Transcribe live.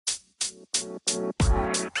Ladies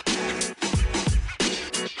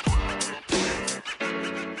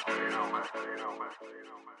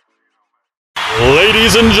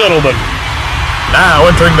and gentlemen, now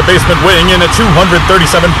entering the basement wing in at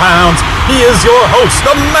 237 pounds, he is your host,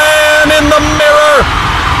 the man in the mirror,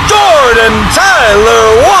 Jordan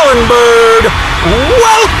Tyler Wallenberg.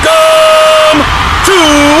 Welcome to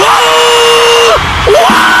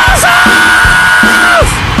Wazas!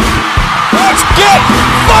 Let's get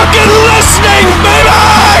fucking listening,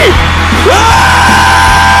 baby!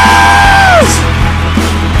 Yes!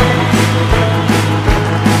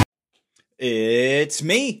 It's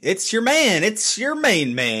me. It's your man. It's your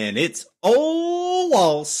main man. It's Old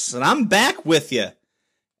Waltz, and I'm back with you.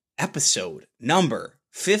 Episode number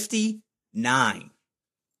 59.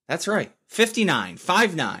 That's right. 59.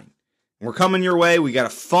 5-9. We're coming your way. We got a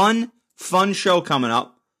fun show coming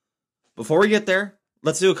up. Before we get there,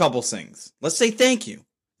 let's do a couple things. Let's say thank you.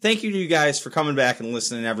 Thank you to you guys for coming back and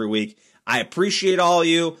listening every week. I appreciate all of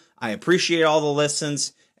you. I appreciate all the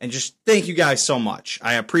listens. And just thank you guys so much.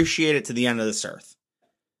 I appreciate it to the end of this earth.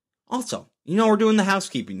 Also, we're doing the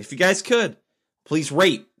housekeeping. If you guys could, please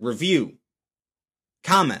rate, review,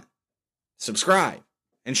 comment, subscribe,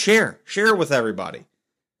 and share. Share it with everybody.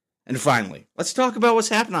 And finally, let's talk about what's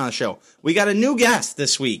happening on the show. We got a new guest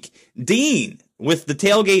this week, Dean, with the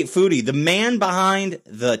Tailgate Foodie, the man behind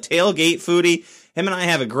the Tailgate Foodie. Him and I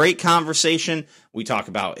have a great conversation. We talk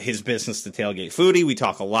about his business, the Tailgate Foodie. We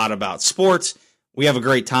talk a lot about sports. We have a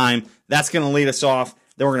great time. That's going to lead us off.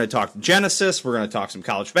 Then we're going to talk Genesis. We're going to talk some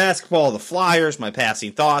college basketball, the Flyers, my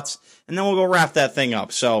passing thoughts, and then we'll go wrap that thing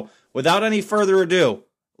up. So without any further ado,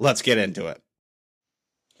 let's get into it.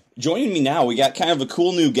 Joining me now, we got kind of a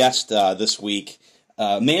cool new guest this week.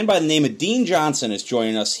 A man by the name of Dean Johnson is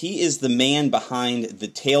joining us. He is the man behind the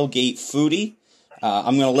Tailgate Foodie.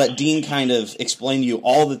 I'm going to let Dean kind of explain to you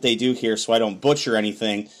all that they do here so I don't butcher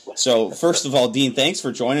anything. So first of all, Dean, thanks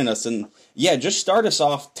for joining us. And yeah, just start us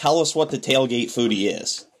off. Tell us what the Tailgate Foodie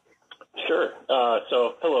is. Sure.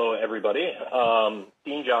 So hello, everybody.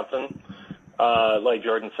 Dean Johnson, like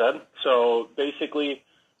Jordan said. So basically,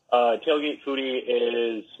 Tailgate Foodie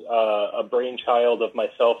is a brainchild of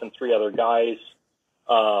myself and three other guys.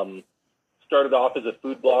 Started off as a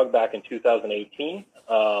food blog back in 2018.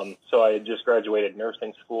 So I had just graduated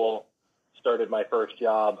nursing school, started my first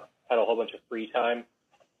job, had a whole bunch of free time,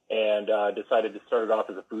 and decided to start it off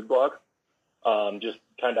as a food blog. Just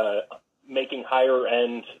kind of making higher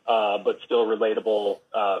end, but still relatable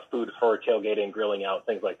food for tailgating, grilling out,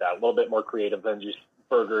 things like that. A little bit more creative than just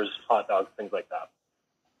burgers, hot dogs, things like that.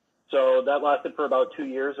 So that lasted for about 2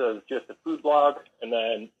 years as just a food blog. And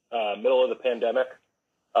then middle of the pandemic,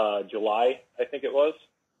 July, I think it was,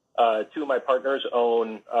 two of my partners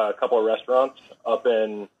own a couple of restaurants up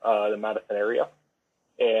in the Madison area.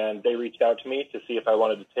 And they reached out to me to see if I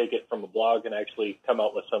wanted to take it from a blog and actually come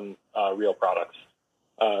out with some real products.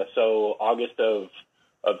 So August of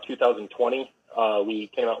 2020, we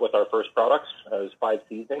came out with our first products. It was 5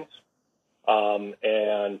 seasonings.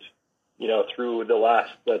 And, through the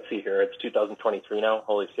last, let's see here, it's 2023 now.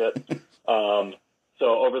 Holy shit. So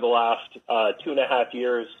over the last 2.5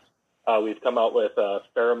 years, we've come out with a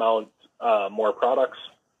fair amount more products.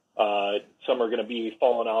 Some are going to be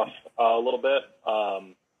falling off a little bit,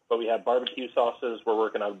 but we have barbecue sauces. We're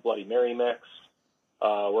working on Bloody Mary mix,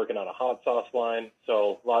 working on a hot sauce line.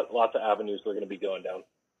 So lots of avenues we're going to be going down.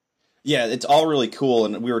 Yeah, it's all really cool.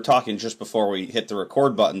 And we were talking just before we hit the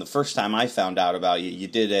record button. The first time I found out about you, you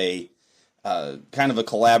did a kind of a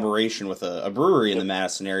collaboration with a brewery in the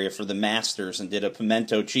Madison area for the Masters and did a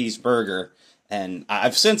pimento cheeseburger. And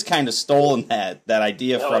I've since kind of stolen that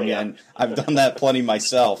idea from you, and I've done that plenty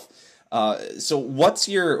myself. So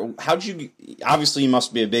obviously you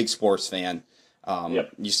must be a big sports fan.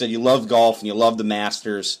 You said you love golf and you love the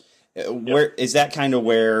Masters. Where is that kind of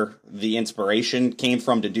where the inspiration came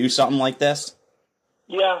from to do something like this?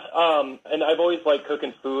 Yeah, and I've always liked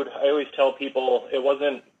cooking food. I always tell people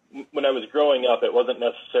when I was growing up, it wasn't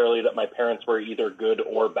necessarily that my parents were either good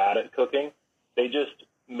or bad at cooking. They just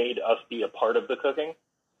made us be a part of the cooking.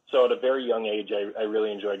 So at a very young age, I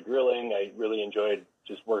really enjoyed grilling. I really enjoyed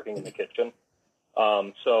just working in the kitchen.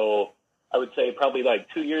 So I would say probably like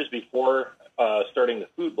 2 years before starting the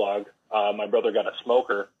food blog, my brother got a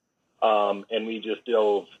smoker, and we just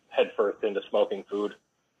dove headfirst into smoking food.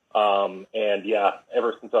 And yeah,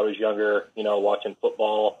 ever since I was younger, watching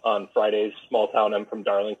football on Fridays, small town. I'm from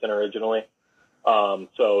Darlington originally.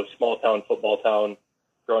 So small town, football town,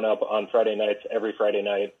 growing up on Friday nights, every Friday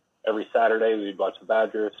night, every Saturday we'd watch the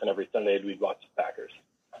Badgers, and every Sunday we'd watch the Packers.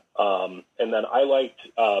 And then I liked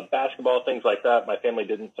basketball, things like that. My family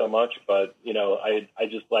didn't so much, but, I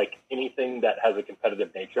just like anything that has a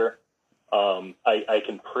competitive nature. I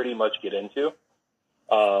can pretty much get into.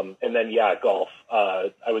 And then, golf.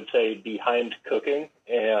 I would say behind cooking,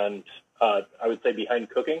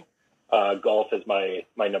 golf is my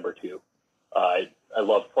number two. I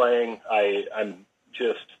love playing. I'm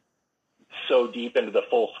just so deep into the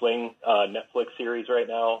Full Swing Netflix series right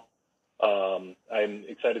now. I'm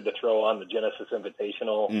excited to throw on the Genesis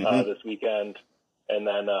Invitational this weekend, and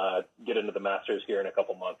then get into the Masters here in a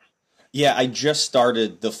couple months. Yeah, I just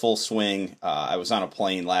started the Full Swing. I was on a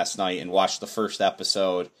plane last night and watched the first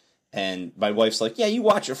episode, and my wife's like, yeah, you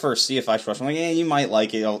watch it first, see if I trust. I'm like, yeah, you might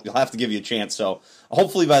like it. You'll have to give you a chance. So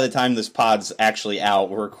hopefully by the time this pod's actually out,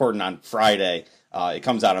 we're recording on Friday. It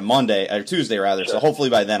comes out on Monday, or Tuesday rather, Sure. So hopefully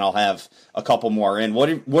by then I'll have a couple more in. What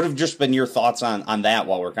have just been your thoughts on that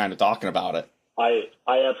while we're kind of talking about it? I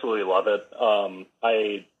absolutely love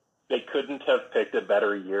it. They couldn't have picked a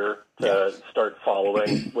better year to start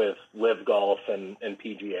following with Live Golf and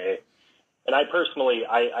PGA. And I personally,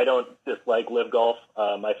 I don't dislike Live Golf.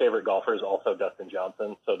 My favorite golfer is also Dustin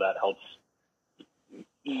Johnson, so that helps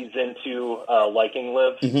ease into liking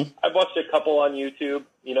Live. I've watched a couple on YouTube.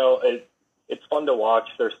 It's fun to watch.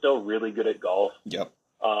 They're still really good at golf. Yep.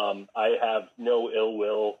 I have no ill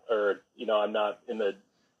will, or I'm not in the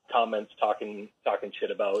comments talking shit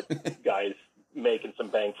about guys making some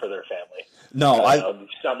bang for their family. No,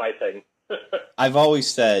 it's not my thing. I've always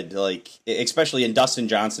said, like, especially in Dustin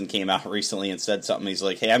Johnson came out recently and said something. He's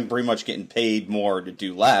like, hey, I'm pretty much getting paid more to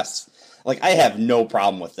do less. Like, I have no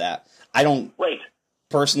problem with that. I don't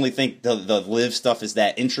personally think the live stuff is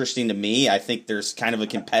that interesting to me. I think there's kind of a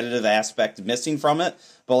competitive aspect missing from it.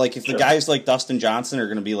 But, like, if the guys like Dustin Johnson are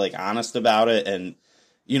going to be, like, honest about it and,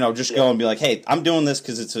 just go and be like, hey, I'm doing this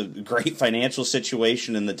because it's a great financial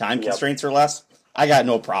situation and the time constraints are less, I got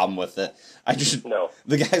no problem with it.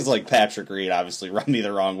 The guys like Patrick Reed obviously rub me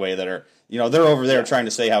the wrong way that are, they're over there trying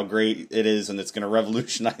to say how great it is and it's going to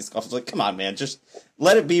revolutionize golf. It's like, come on, man, just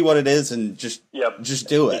let it be what it is and just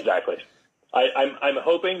do it. Exactly. I'm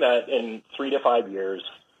hoping that in 3 to 5 years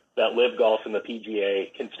that Live Golf and the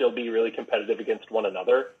PGA can still be really competitive against one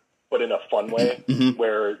another, but in a fun way,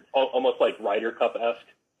 where almost like Ryder Cup-esque,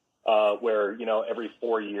 where, every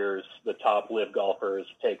 4 years the top Live golfers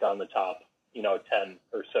take on the top, 10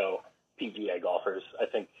 or so PGA golfers. I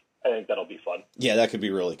think that'll be fun. Yeah, that could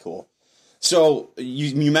be really cool. So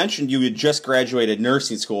you mentioned you had just graduated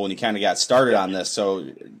nursing school and you kind of got started on this. So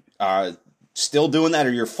still doing that,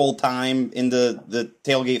 or you're full-time into the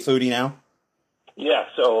Tailgate Foodie now? Yeah,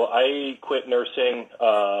 so I quit nursing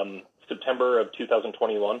September of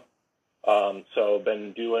 2021. So I've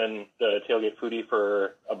been doing the Tailgate Foodie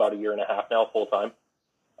for about a year and a half now, full-time.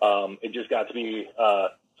 It just got to be a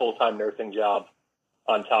full-time nursing job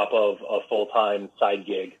on top of a full-time side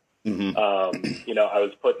gig. I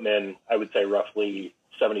was putting in, I would say, roughly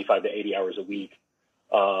 75 to 80 hours a week.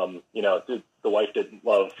 The wife didn't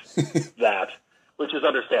love that, which is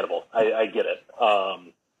understandable. I get it.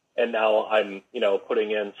 And now I'm,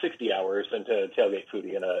 putting in 60 hours into Tailgate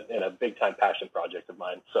Foodie in a big-time passion project of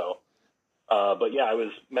mine. So, but yeah, I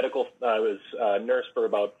was nurse for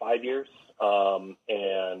about 5 years,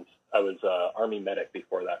 and I was Army medic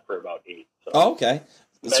before that for about 8. So. Oh, okay.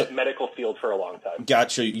 Medical field for a long time.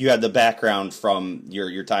 Gotcha. You had the background from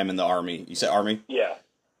your time in the Army. You said Army? Yeah.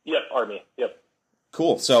 Yep, Army. Yep.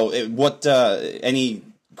 Cool. So what any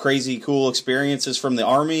crazy cool experiences from the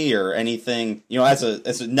Army or anything, as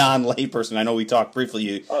a non-lay person? I know we talked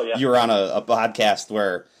briefly. You were on a podcast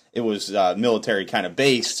where it was military kind of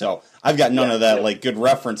based, so I've got none of that like good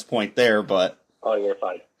reference point there, but... Oh, you're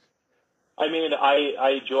fine. I mean,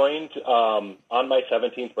 I joined on my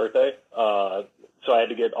 17th birthday, so I had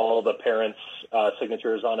to get all the parents'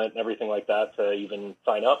 signatures on it and everything like that to even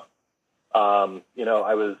sign up.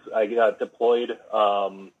 I got deployed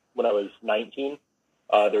when I was 19.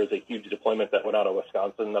 There was a huge deployment that went out of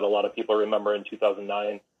Wisconsin that a lot of people remember in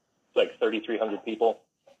 2009. It's like 3,300 people.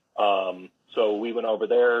 So we went over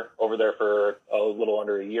there for a little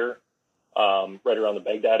under a year, right around the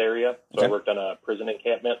Baghdad area. So Okay. I worked on a prison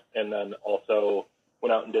encampment and then also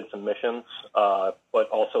went out and did some missions, but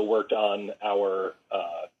also worked on our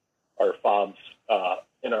FOBs,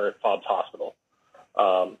 in our FOBs hospital.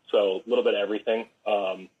 So a little bit of everything.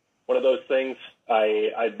 One of those things,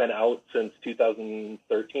 I've been out since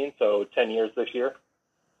 2013, so 10 years this year.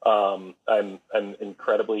 I'm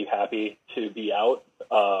incredibly happy to be out.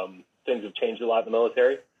 Things have changed a lot in the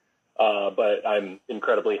military, but I'm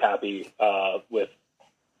incredibly happy with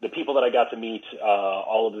the people that I got to meet,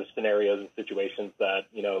 all of the scenarios and situations that,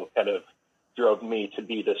 kind of drove me to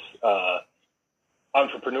be this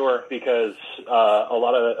entrepreneur, because a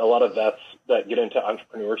lot of vets that get into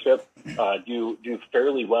entrepreneurship do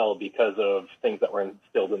fairly well because of things that were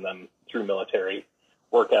instilled in them through military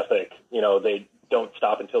work ethic. They don't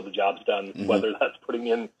stop until the job's done, whether that's putting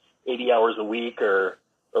in 80 hours a week or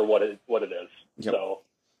what it is. Yep. So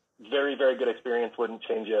very, very good experience. Wouldn't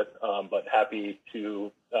change it, but happy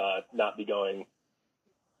to not be going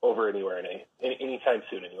over anywhere anytime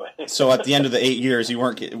soon anyway. So at the end of the 8 years,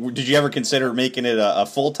 did you ever consider making it a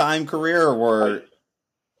full-time career, or were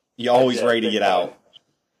you always ready to get out?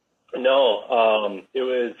 No, it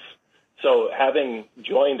was, so having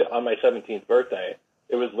joined on my 17th birthday,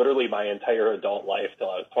 it was literally my entire adult life till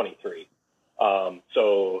I was 23.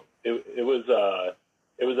 So it was a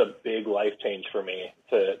big life change for me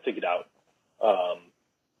to get out.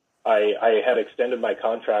 I had extended my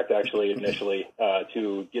contract actually initially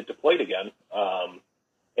to get deployed again,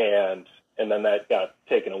 and then that got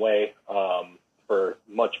taken away for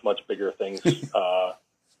much bigger things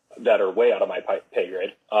that are way out of my pay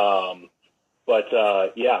grade. Yeah,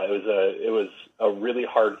 it was a really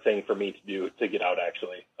hard thing for me to do to get out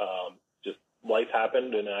actually. Just life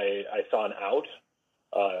happened and I saw an out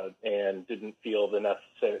and didn't feel it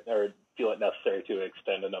necessary to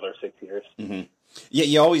extend another 6 years. Mm-hmm. Yeah,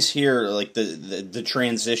 you always hear like the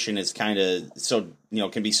transition is kind of so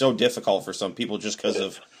can be so difficult for some people just because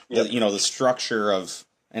of the structure of,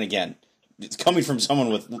 and again, it's coming from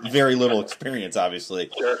someone with very little experience, obviously.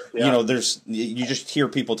 Sure. Yeah. You just hear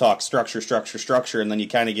people talk structure, and then you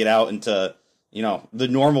kind of get out into the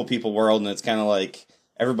normal people world, and it's kind of like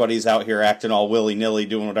everybody's out here acting all willy nilly,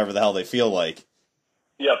 doing whatever the hell they feel like.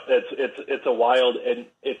 Yep, it's a wild, and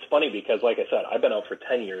it's funny because, like I said, I've been out for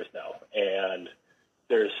 10 years now, and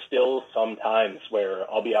there's still some times where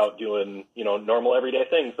I'll be out doing, normal everyday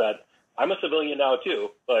things that I'm a civilian now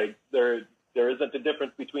too. Like there isn't a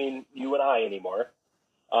difference between you and I anymore.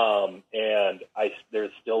 And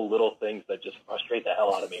there's still little things that just frustrate the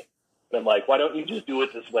hell out of me. And I'm like, why don't you just do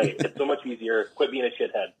it this way? It's so much easier. Quit being a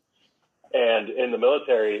shithead. And in the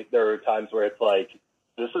military, there are times where it's like,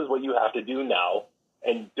 this is what you have to do now.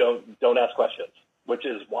 And don't ask questions, which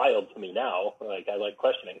is wild to me now. Like I like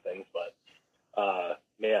questioning things, but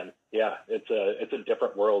man, yeah, it's a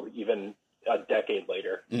different world even a decade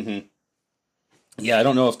later. Mm-hmm. Yeah, I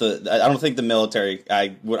don't know if I don't think the military. I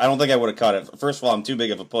don't think I would have cut it. First of all, I'm too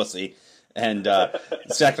big of a pussy, and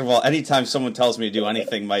second of all, anytime someone tells me to do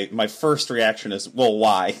anything, my first reaction is, well,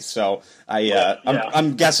 why? So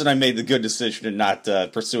I'm guessing I made the good decision in not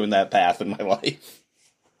pursuing that path in my life.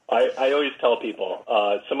 I always tell people,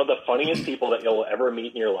 some of the funniest people that you'll ever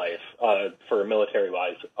meet in your life, for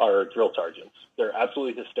military-wise, are drill sergeants. They're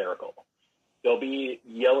absolutely hysterical. They'll be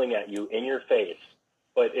yelling at you in your face,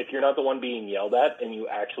 but if you're not the one being yelled at and you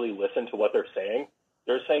actually listen to what they're saying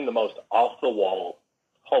the most off-the-wall,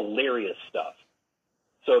 hilarious stuff.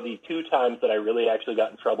 So the 2 times that I really actually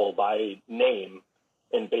got in trouble by name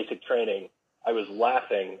in basic training, I was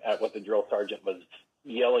laughing at what the drill sergeant was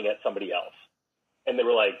yelling at somebody else. And they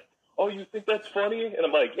were like, oh, you think that's funny? And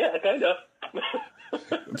I'm like, yeah, kind of.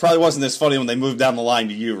 It probably wasn't as funny when they moved down the line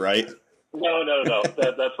to you, right? No.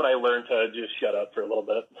 That's when I learned to just shut up for a little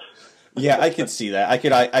bit. Yeah, I could see that.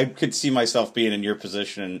 I could see myself being in your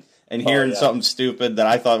position and hearing something stupid that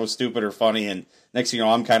I thought was stupid or funny, and next thing you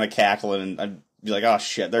know, I'm kind of cackling, and I'd be like, oh,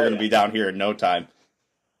 shit, they're going to be down here in no time.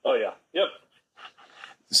 Oh, yeah. Yep.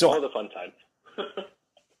 So, all the fun times.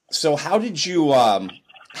 So how'd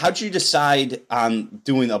you decide on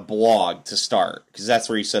doing a blog to start? Because that's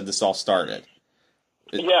where you said this all started.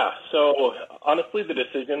 Yeah, so honestly, the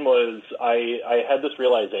decision was I had this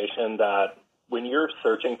realization that when you're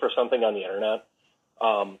searching for something on the internet,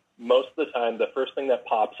 most of the time, the first thing that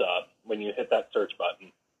pops up when you hit that search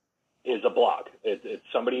button is a blog. It's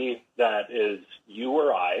somebody that is you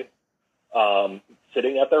or I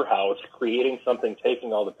sitting at their house, creating something,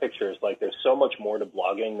 taking all the pictures. Like there's so much more to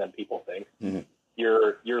blogging than people think. Mm-hmm.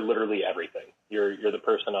 You're literally everything. You're the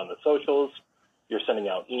person on the socials. You're sending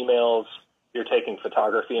out emails. You're taking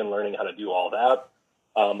photography and learning how to do all that.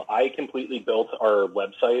 I completely built our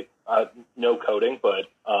website, no coding, but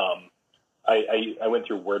I went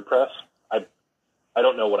through WordPress. I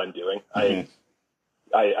don't know what I'm doing. Mm-hmm.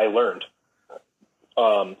 I learned.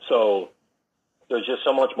 So there's just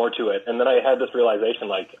so much more to it. And then I had this realization,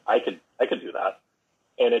 like I could do that,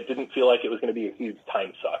 and it didn't feel like it was going to be a huge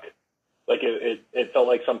time suck. Like it felt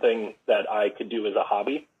like something that I could do as a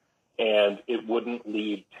hobby, and it wouldn't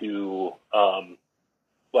lead to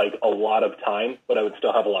like a lot of time, but I would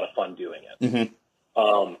still have a lot of fun doing it. Mm-hmm.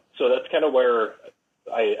 So that's kind of where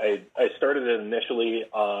I started it initially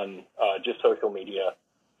on just social media.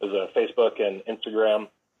 It was a Facebook and Instagram.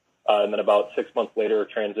 And then about 6 months later,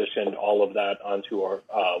 transitioned all of that onto our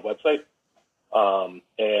website.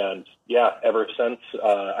 And yeah, ever since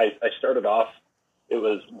I started off, it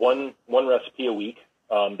was one recipe a week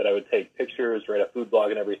that I would take pictures, write a food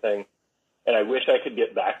blog and everything. And I wish I could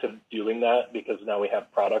get back to doing that because now we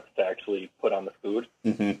have products to actually put on the food.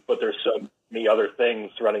 Mm-hmm. But there's so many other things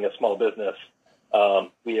running a small business.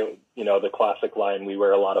 The classic line, we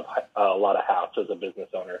wear a lot of hats as a business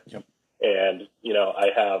owner. Yep. And, I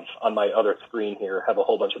have on my other screen here, have a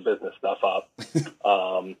whole bunch of business stuff up.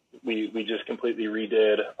 We just completely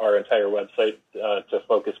redid our entire website to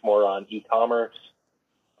focus more on e-commerce.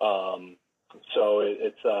 So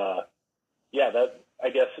it's that, I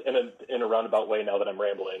guess in a roundabout way, now that I'm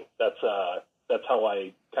rambling, that's how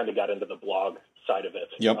I kind of got into the blog side of it.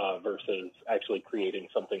 Yep. Versus actually creating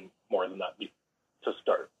something more than that to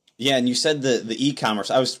start. Yeah, and you said the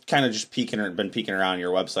e-commerce. I was kind of just peeking around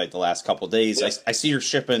your website the last couple of days. Yep. I see you're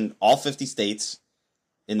shipping all 50 states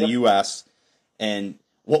in the U.S. And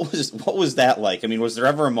what was that like? I mean, was there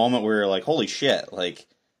ever a moment where you're like, holy shit, like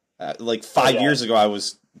 5 years ago I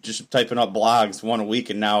was just typing up blogs one a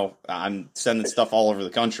week, and now I'm sending stuff all over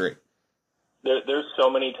the country? There's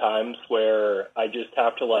so many times where I just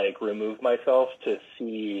have to remove myself to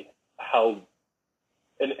see how,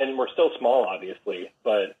 and we're still small, obviously,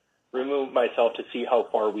 but remove myself to see how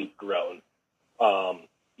far we've grown,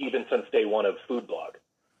 even since day one of Food Blog.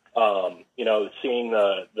 Seeing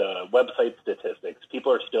the website statistics,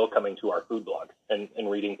 people are still coming to our Food Blog and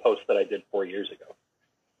reading posts that I did 4 years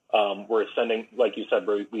ago. We're sending, like you said,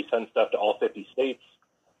 we send stuff to all 50 states.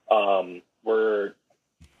 We're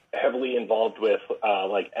heavily involved with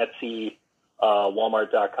Etsy,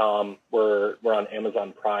 Walmart.com. We're on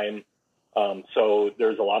Amazon Prime. So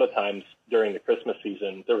there's a lot of times during the Christmas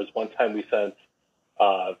season, there was one time we sent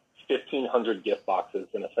 1,500 gift boxes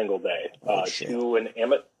in a single day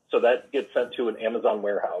so that gets sent to an Amazon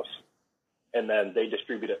warehouse, and then they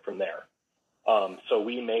distribute it from there. So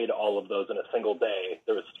we made all of those in a single day.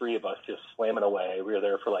 There was 3 of us just slamming away. We were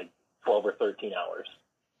there for 12 or 13 hours.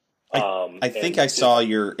 I think I saw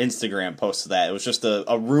your Instagram post of that. It was just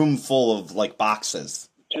a room full of boxes.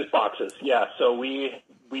 Just boxes, yeah. So we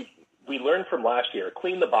learned from last year,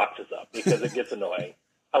 clean the boxes up because it gets annoying.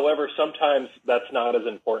 However, sometimes that's not as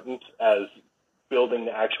important as building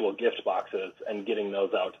the actual gift boxes and getting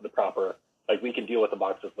those out to the proper, we can deal with the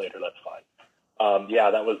boxes later, that's fine.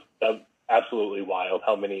 That was absolutely wild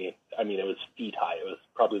how many, it was feet high. It was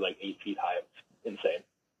probably 8 feet high. It was insane.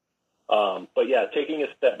 But yeah, taking a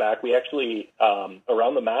step back, we actually,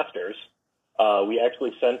 around the Masters, we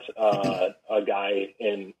actually sent a guy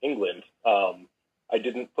in England. I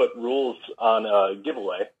didn't put rules on a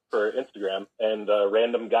giveaway for Instagram, and a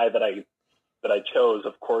random guy that I chose,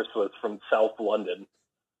 of course, was from South London.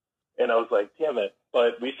 And I was like, damn it.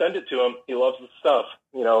 But we sent it to him. He loves the stuff.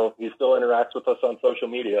 He still interacts with us on social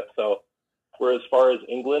media. So we're as far as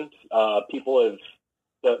England, people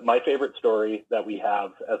have, my favorite story that we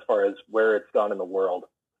have as far as where it's gone in the world.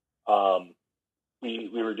 We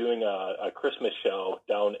were doing a Christmas show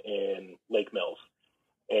down in Lake Mills,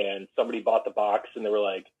 and somebody bought the box, and they were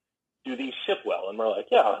like, do these ship well? And we're like,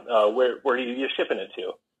 yeah, where are you shipping it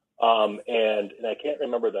to? And I can't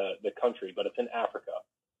remember the country, but it's in Africa.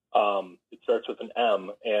 It starts with an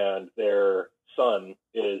M, and their son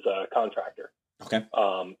is a contractor. Okay.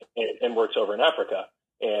 And works over in Africa,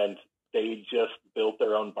 and they just built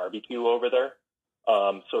their own barbecue over there.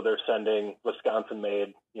 So they're sending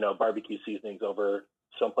Wisconsin-made, barbecue seasonings over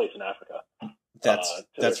someplace in Africa.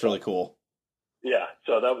 That's really cool. Yeah.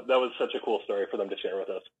 So that was such a cool story for them to share with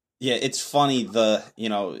us. Yeah, it's funny.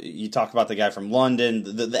 You talk about the guy from London.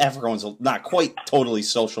 The Africa one's not quite totally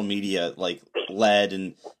social media led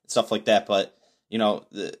and stuff like that, but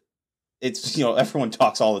it's everyone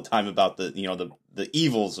talks all the time about the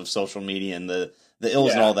evils of social media and the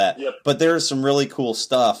ills and all that. Yep. But there's some really cool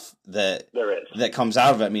stuff that comes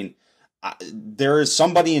out of it. There is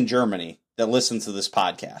somebody in Germany that listens to this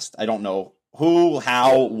podcast. I don't know who,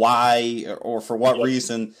 how, why, or for what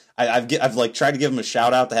reason. I've tried to give him a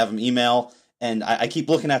shout out to have him email, and I keep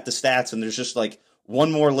looking at the stats, and there's just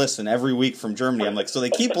one more listen every week from Germany. I'm like, so they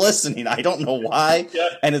keep listening. I don't know why,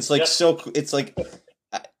 and it's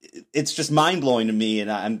it's just mind blowing to me.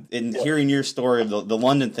 And hearing your story of the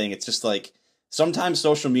London thing, it's just sometimes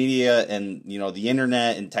social media and the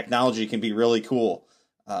internet and technology can be really cool.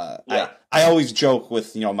 I always joke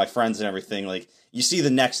with my friends and everything, you see the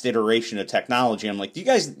next iteration of technology. I'm like,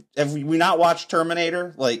 have we not watched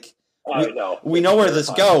Terminator? We know where this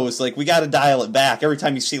goes. We got to dial it back. Every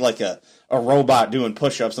time you see a robot doing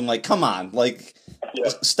push-ups, I'm like, come on,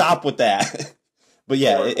 stop with that. But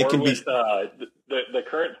yeah, or, it can with, be. The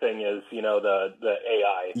current thing is, the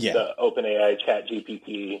AI, Yeah. the OpenAI Chat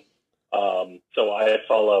GPT. So I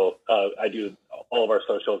follow, I do all of our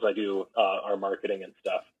socials. I do our marketing and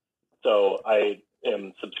stuff. So I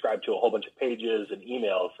am subscribed to a whole bunch of pages and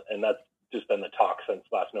emails, and that's just been the talk since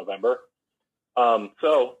last November.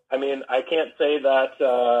 So, I mean, I can't say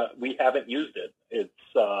that we haven't used it.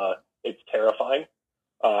 It's terrifying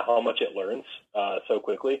how much it learns so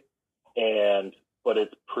quickly, but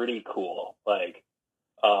it's pretty cool. Like,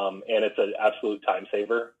 and it's an absolute time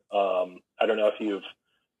saver. I don't know if you've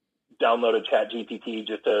downloaded ChatGPT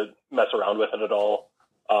just to mess around with it at all,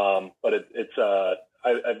 but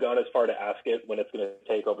I've gone as far to ask it when it's going to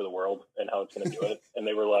take over the world and how it's going to do it, and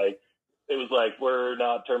they were like, it was like, we're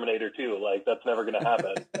not Terminator 2. Like, that's never going to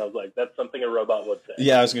happen. I was like, that's something a robot would say.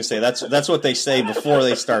 Yeah, I was going to say that's what they say before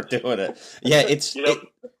they start doing it. Yeah,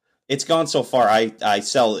 it's gone so far. I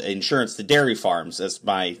sell insurance to dairy farms as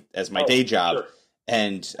my day job, sure.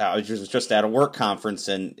 And I was just at a work conference,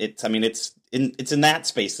 and it's in that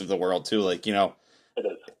space of the world too. Like, it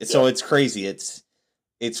is. So it's crazy.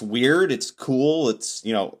 It's weird. It's cool. It's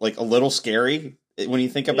like a little scary when you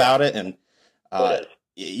think about it, and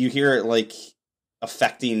you hear it like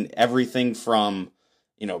affecting everything from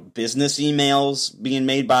business emails being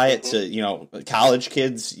made by it to college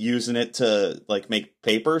kids using it to like make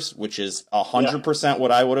papers, which is 100%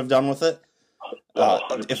 what I would have done with it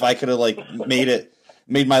if I could have like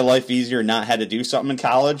made my life easier and not had to do something in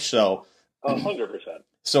college. So 100%.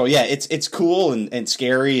 So yeah, it's cool and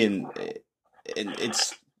scary and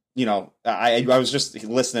it's I was just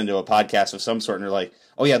listening to a podcast of some sort, and they're like,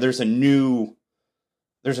 oh yeah, there's a new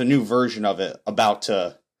version of it about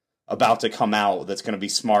to come out that's going to be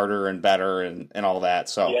smarter and better and all that.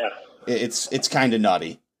 So yeah, it's kind of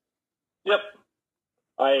nutty. Yep.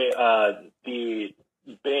 The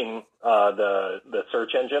Bing, the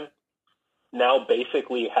search engine, now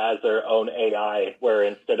basically has their own AI where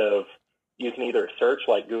instead of, you can either search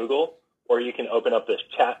like Google, or you can open up this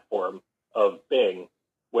chat form of Bing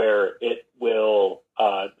where it will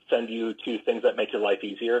send you to things that make your life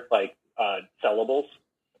easier, like sellables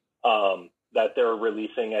that they're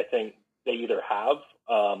releasing. I think they either have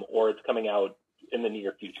or it's coming out in the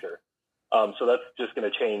near future. So that's just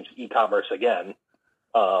going to change e-commerce again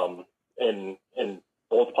in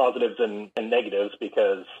both positives and negatives,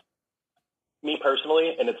 because me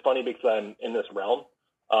personally, and it's funny because I'm in this realm,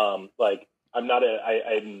 like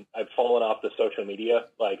I've fallen off the social media.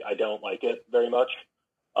 Like, I don't like it very much,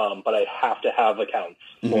 but I have to have accounts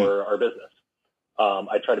for our business.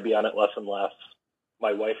 I try to be on it less and less.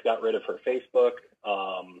 My wife got rid of her Facebook,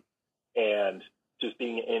 and just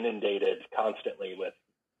being inundated constantly with,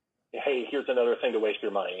 hey, here's another thing to waste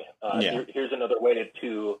your money. Here's another way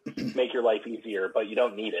to make your life easier, but you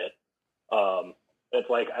don't need it. It's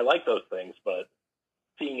like, I like those things, but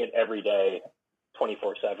seeing it every day,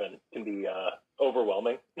 24/7 can be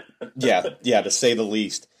overwhelming. yeah, to say the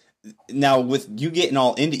least. Now, with you getting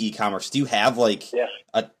all into e-commerce, do you have like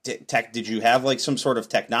a tech? Did you have like some sort of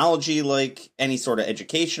technology, like any sort of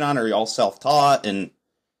education on, or are you all self-taught? And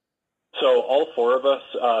so all four of us.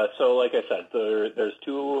 So like I said, there's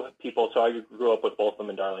two people. So I grew up with both of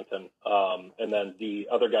them in Darlington, and then the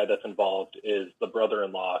other guy that's involved is the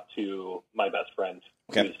brother-in-law to my best friend,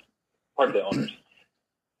 who's part of the owners.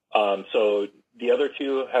 So the other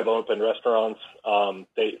two have opened restaurants.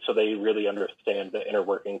 They really understand the inner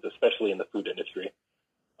workings, especially in the food industry.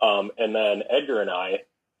 And then Edgar and I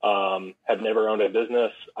have never owned a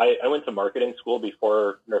business. I went to marketing school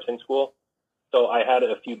before nursing school, so I had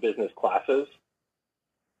a few business classes,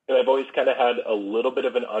 and I've always kind of had a little bit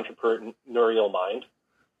of an entrepreneurial mind,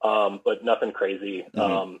 but nothing crazy.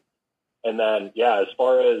 And then, as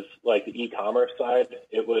far as like the e-commerce side,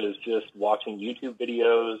 it was just watching YouTube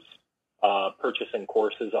videos, purchasing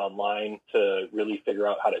courses online to really figure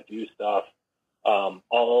out how to do stuff.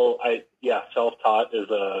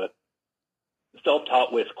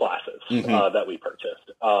 Self-taught with classes that we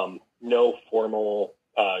purchased. No formal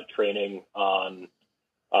training on,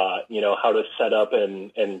 how to set up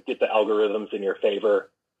and get the algorithms in your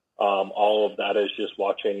favor. All of that is just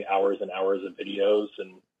watching hours and hours of videos.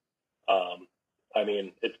 And I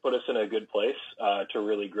mean, it's put us in a good place to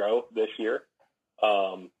really grow this year.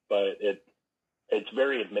 But it's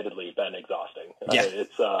very admittedly been exhausting.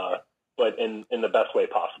 But in the best way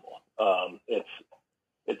possible.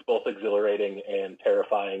 It's both exhilarating and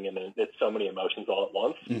terrifying, and it's so many emotions all at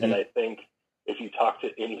once. And I think if you talk to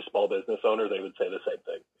any small business owner, they would say the same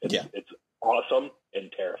thing. It's awesome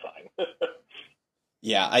and terrifying.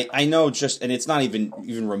 Yeah, I know, and it's not even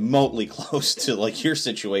remotely close to like your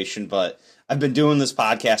situation, but I've been doing this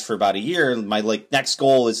podcast for about a year, and my next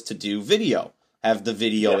goal is to do video, have the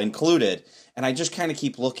video included. And I just kind of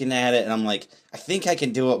keep looking at it, and I'm like, I think I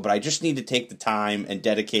can do it, but I just need to take the time and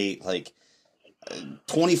dedicate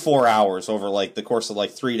 24 hours over the course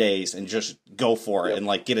of 3 days and just go for it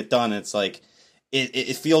and get it done. And it's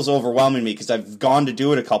it feels overwhelming me because I've gone to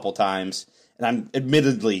do it a couple times, and I'm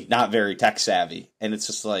admittedly not very tech savvy, and it's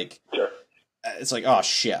just it's oh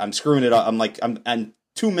shit, I'm screwing it up. I'm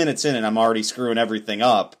 2 minutes in and I'm already screwing everything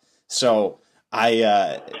up. So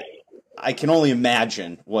I can only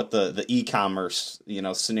imagine what the e-commerce,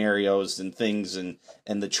 scenarios and things and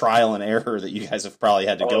the trial and error that you guys have probably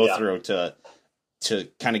had to go through to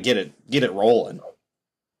kind of get it rolling.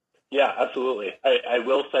 Yeah, absolutely. I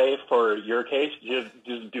will say for your case,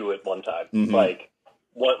 just do it one time. Mm-hmm.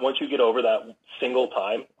 Once you get over that single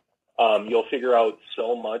time, you'll figure out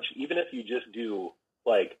so much. Even if you just do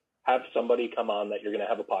have somebody come on that you're going to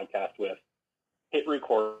have a podcast with, hit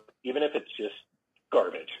record, even if it's just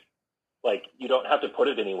garbage. You don't have to put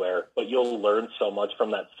it anywhere, but you'll learn so much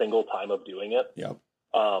from that single time of doing it. Yep.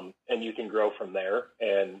 And you can grow from there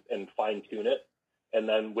and fine tune it. And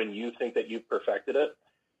then when you think that you've perfected it,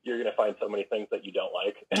 you're going to find so many things that you don't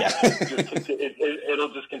like. Yeah.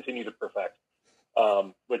 It'll just continue to perfect.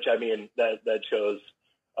 Which that shows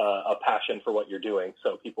a passion for what you're doing.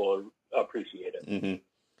 So people appreciate it. Mm-hmm.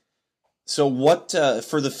 So what,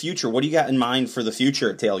 for the future, what do you got in mind for the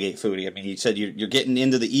future at Tailgate Foodie? I mean, you said you're getting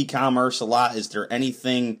into the e-commerce a lot. Is there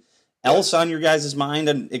anything else on your guys' mind,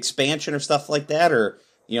 and expansion or stuff like that? Or,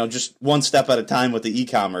 just one step at a time with the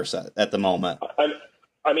e-commerce at the moment?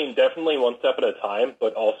 Definitely one step at a time,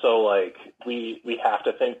 but also we have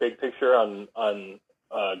to think big picture on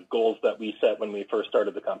goals that we set when we first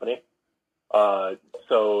started the company.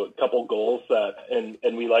 So a couple goals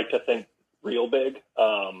and we like to think real big.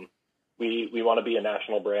 We want to be a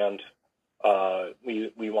national brand.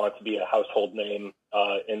 We want to be a household name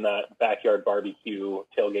in that backyard barbecue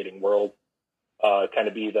tailgating world. Kind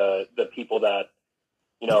of be the people that,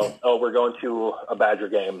 we're going to a Badger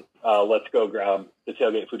game. Let's go grab the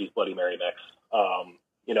Tailgate Foodie's Bloody Mary mix.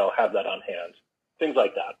 Have that on hand. Things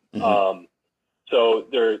like that. Mm-hmm. So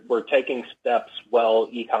we're taking steps. Well,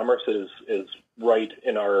 e-commerce is right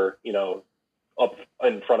in our, up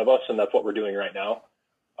in front of us, and that's what we're doing right now.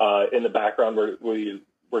 In the background, we're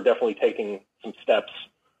definitely taking some steps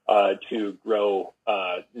to grow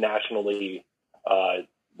nationally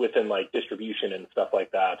within distribution and stuff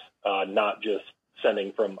like that, not just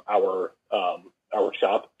sending from our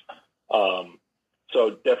shop.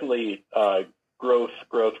 So definitely growth,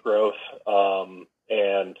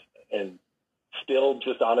 and still,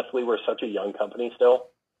 just honestly, we're such a young company still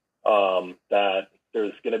that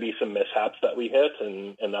there's going to be some mishaps that we hit,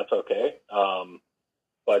 and that's okay.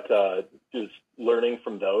 But just learning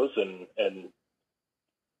from those and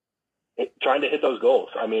trying to hit those goals.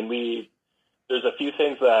 There's a few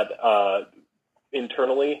things that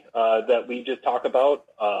internally that we just talk about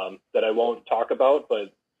that I won't talk about,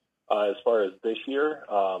 but as far as this year,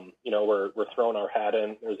 we're throwing our hat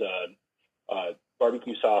in. There's a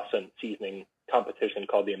barbecue sauce and seasoning competition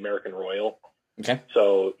called the American Royal. Okay.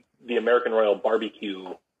 So the American Royal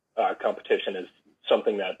barbecue competition is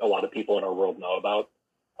something that a lot of people in our world know about.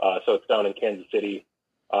 So it's down in Kansas City.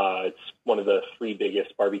 It's one of the 3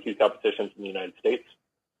 biggest barbecue competitions in the United States.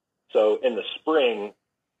 So in the spring,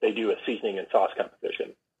 they do a seasoning and sauce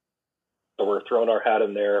competition. So we're throwing our hat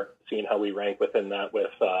in there, seeing how we rank within that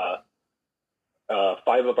with 5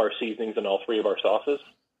 of our seasonings and all 3 of our sauces.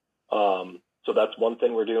 So that's one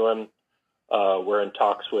thing we're doing. We're in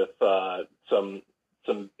talks with some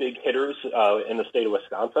big hitters in the state of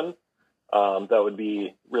Wisconsin. That would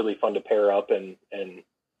be really fun to pair up and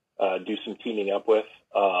do some teaming up with.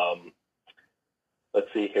 Let's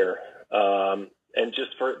see here. And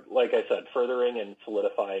just like I said, furthering and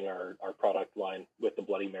solidifying our product line with the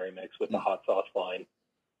Bloody Mary mix, with the hot sauce line.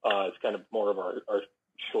 It's kind of more of our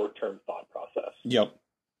short-term thought process. Yep.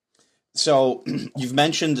 So you've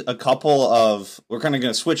mentioned a couple of, we're kind of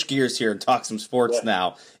going to switch gears here and talk some sports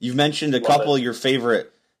now. You've mentioned a couple of your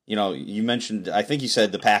favorite, you mentioned, I think you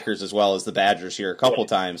said the Packers as well as the Badgers here a couple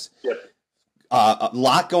times. Yep. A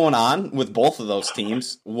lot going on with both of those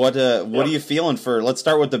teams. What are you feeling for, let's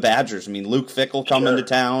start with the Badgers. Luke Fickell coming to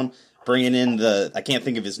town, bringing in I can't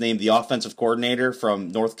think of his name, the offensive coordinator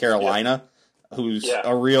from North Carolina, who's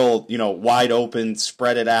a real, wide open,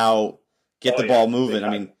 spread it out, get the ball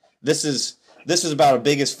moving. This is about the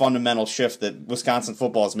biggest fundamental shift that Wisconsin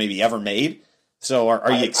football has maybe ever made. So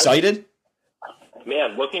are you excited?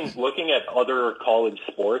 Man, looking at other college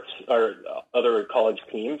sports or other college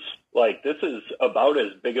teams, this is about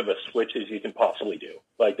as big of a switch as you can possibly do.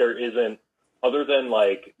 There isn't other than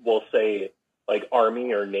like, we'll say like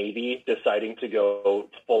Army or Navy deciding to go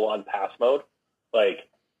full on pass mode, like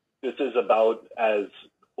this is about as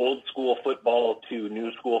old school football to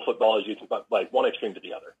new school football as you can, like one extreme to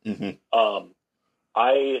the other. Mm-hmm.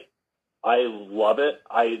 I love it.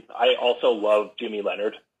 I also love Jimmy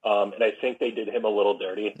Leonard. And I think they did him a little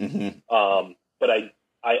dirty. Mm-hmm. But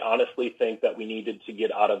I honestly think that we needed to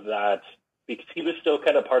get out of that because he was still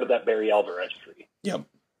kind of part of that Barry Alvarez tree. Yep.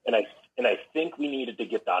 And I think we needed to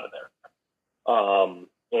get out of there.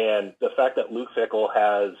 And the fact that Luke Fickell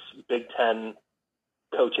has Big Ten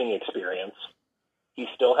coaching experience, he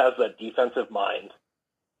still has that defensive mind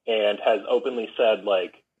and has openly said,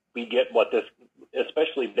 like, we get what this,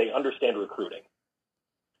 especially they understand recruiting.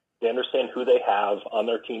 They understand who they have on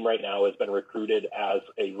their team right now has been recruited as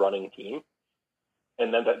a running team.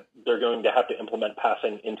 And then that they're going to have to implement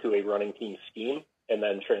passing into a running team scheme and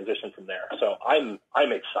then transition from there. So I'm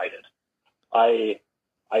excited. I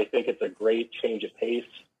think it's a great change of pace.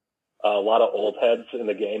 A lot of old heads in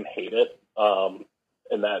the game hate it.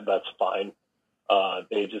 And that's fine.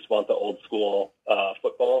 They just want the old school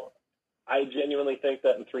football. I genuinely think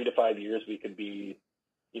that in 3 to 5 years, we could be,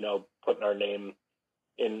 putting our name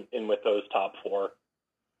in with those top 4.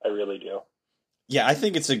 I really do. Yeah, I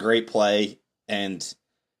think it's a great play. And,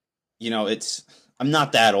 I'm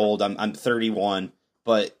not that old. I'm 31,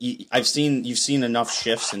 but you've seen enough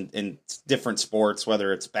shifts in different sports,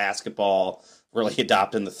 whether it's basketball, really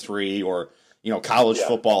adopting the 3, or, college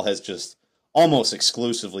football has just almost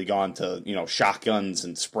exclusively gone to, shotguns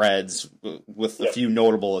and spreads with a few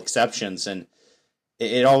notable exceptions. And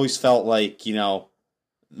it always felt like,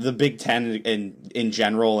 the Big Ten in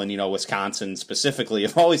general and, Wisconsin specifically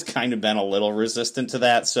have always kind of been a little resistant to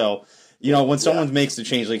that. So, when someone makes the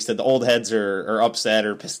change, like you said, the old heads are upset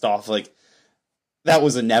or pissed off, like that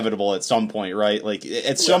was inevitable at some point, right? Like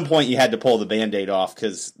at some point you had to pull the Band-Aid off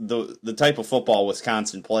because the type of football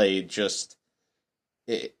Wisconsin played just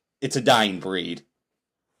it's a dying breed.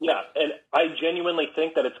 Yeah, and I genuinely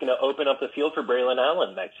think that it's going to open up the field for Braylon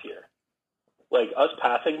Allen next year. Like us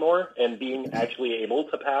passing more and being actually able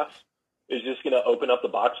to pass is just going to open up the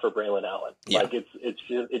box for Braylon Allen. Yeah. Like it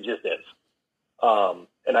just is.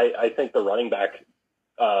 And I think the running back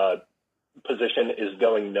position is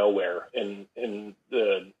going nowhere in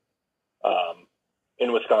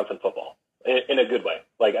Wisconsin football in a good way.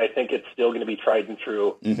 Like I think it's still going to be tried and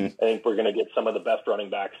true. Mm-hmm. I think we're going to get some of the best running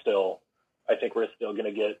backs still. I think we're still going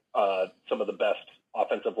to get some of the best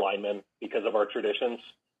offensive linemen because of our traditions.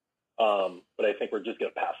 But I think we're just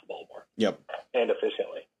going to pass the ball more. Yep. And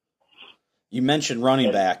efficiently. You mentioned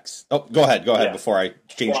running backs. Oh, go ahead before I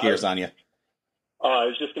change gears on you. I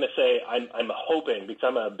was just going to say I'm hoping, because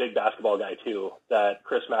I'm a big basketball guy too, that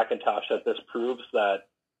Chris McIntosh, that this proves that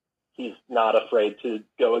he's not afraid to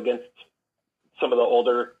go against some of the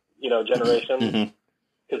older, generations. Mm-hmm.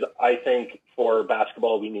 Because I think for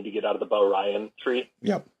basketball, we need to get out of the Bo Ryan tree.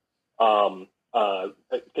 Yep.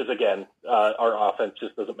 Because again, our offense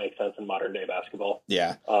just doesn't make sense in modern day basketball.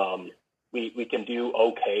 Yeah. We can do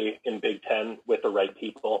okay in Big Ten with the right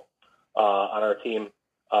people on our team,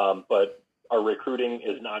 but our recruiting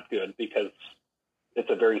is not good because it's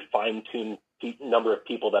a very fine-tuned number of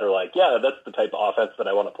people that are like, yeah, that's the type of offense that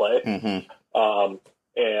I want to play. Mm-hmm.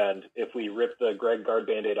 And if we rip the Greg Gard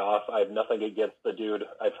Band-Aid off, I have nothing against the dude.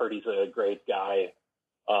 I've heard he's a great guy.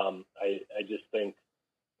 I just think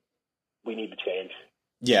we need to change.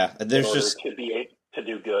 Yeah, there's just to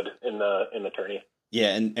do good in the tourney.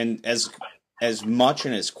 Yeah, and as much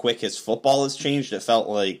and as quick as football has changed, it felt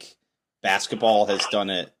like basketball has done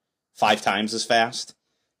it 5 times as fast,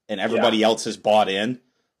 and everybody else has bought in.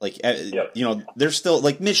 Like, there's still,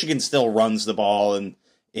 like, Michigan still runs the ball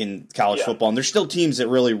in college football, and there's still teams that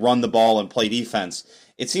really run the ball and play defense.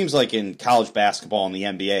 It seems like in college basketball and the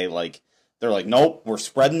NBA, like, they're like, nope, we're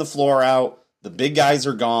spreading the floor out. The big guys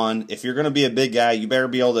are gone. If you're going to be a big guy, you better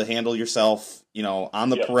be able to handle yourself, on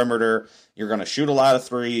the perimeter. You're going to shoot a lot of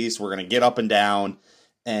threes. We're going to get up and down.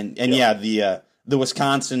 And the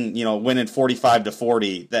Wisconsin, winning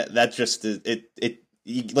 45-40, that just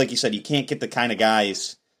like you said, you can't get the kind of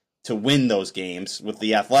guys to win those games with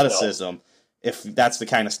the athleticism if that's the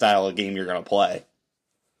kind of style of game you're going to play.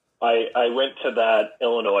 I went to that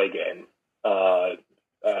Illinois game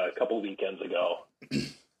a couple weekends ago,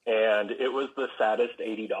 and it was the saddest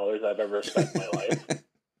 $80 I've ever spent in my life.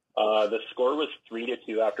 The score was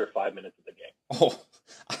 3-2 after 5 minutes of the game. Oh,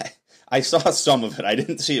 I saw some of it. I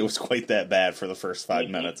didn't see it was quite that bad for the first 5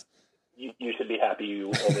 minutes. You should be happy you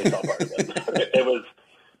only saw part of it.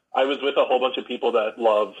 I was with a whole bunch of people that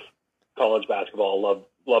love college basketball,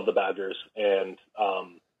 love the Badgers, and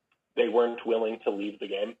they weren't willing to leave the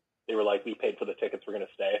game. They were like, we paid for the tickets, we're going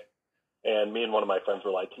to stay. And me and one of my friends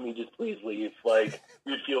were like, can we just please leave? Like,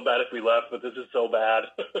 we'd feel bad if we left, but this is so bad.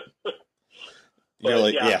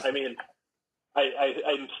 But, yeah, I mean,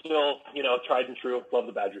 I'm still, tried and true. Love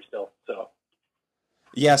the Badgers still. So.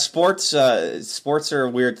 Yeah, sports are a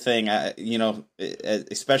weird thing.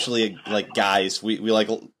 Especially like guys, we like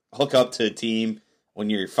hook up to a team when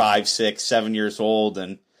you're 5, 6, 7 years old,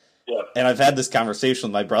 and I've had this conversation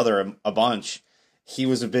with my brother a bunch. He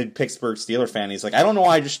was a big Pittsburgh Steelers fan. He's like, I don't know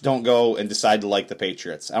why I just don't go and decide to like the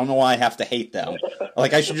Patriots. I don't know why I have to hate them.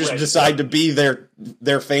 Like, I should just decide to be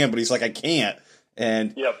their fan. But he's like, I can't.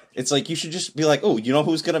 And it's like, you should just be like, oh, you know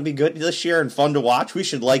who's going to be good this year and fun to watch? We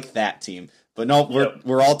should like that team. But no,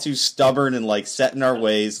 we're all too stubborn and like set in our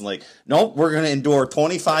ways. And like, nope, we're going to endure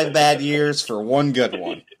 25 bad years for one good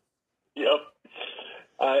one. Yep.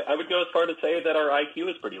 I would go as far to say that our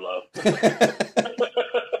IQ is pretty low.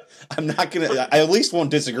 I'm not gonna. I at least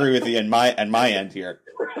won't disagree with you on my end here.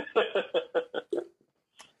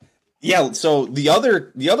 Yeah. So the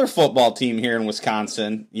other football team here in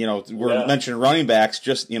Wisconsin, we're mentioning running backs.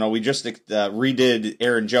 We just redid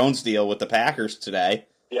Aaron Jones' deal with the Packers today.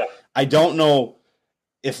 Yeah. I don't know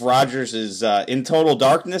if Rodgers is in total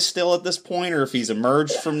darkness still at this point, or if he's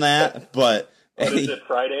emerged from that. But what is it,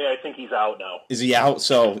 Friday? I think he's out now. Is he out?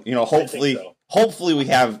 So hopefully we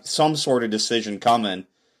have some sort of decision coming.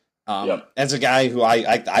 As a guy who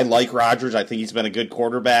I like Rodgers, I think he's been a good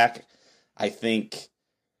quarterback. I think,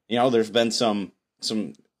 there's been some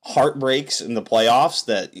heartbreaks in the playoffs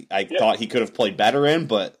that I thought he could have played better in,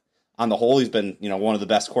 but on the whole, he's been, one of the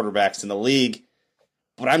best quarterbacks in the league.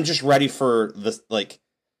 But I'm just ready for the,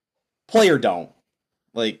 play or don't.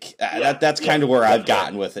 That's kind of where I've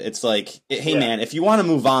gotten with it. It's like, hey, man, if you want to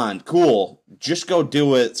move on, cool. Just go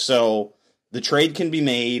do it so the trade can be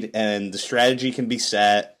made and the strategy can be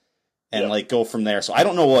set. And go from there. So I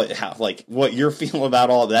don't know what you're feeling about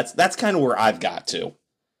all of that. That's kind of where I've got to.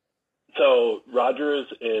 So Rodgers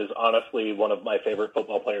is honestly one of my favorite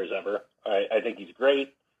football players ever. I think he's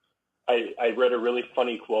great. I read a really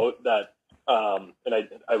funny quote that, and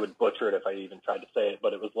I would butcher it if I even tried to say it,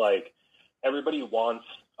 but it was like, everybody wants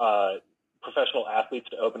professional athletes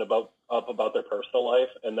to open up about their personal life,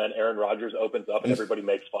 and then Aaron Rodgers opens up and everybody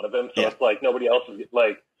makes fun of him. So it's like nobody else is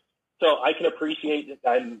like. So I can appreciate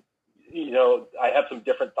that. I have some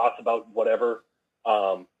different thoughts about whatever,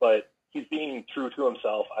 but he's being true to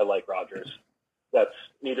himself. I like Rodgers. That's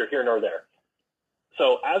neither here nor there.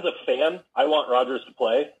 So as a fan, I want Rodgers to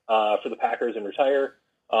play for the Packers and retire.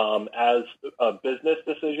 As a business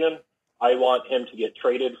decision, I want him to get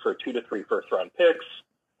traded for 2 to 3 first-round picks.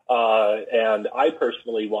 And I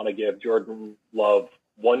personally want to give Jordan Love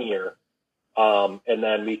 1 year. And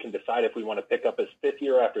then we can decide if we want to pick up his 5th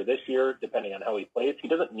year after this year, depending on how he plays. He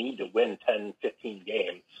doesn't need to win 10, 15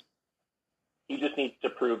 games. He just needs to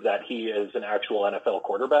prove that he is an actual NFL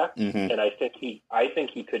quarterback. Mm-hmm. And I think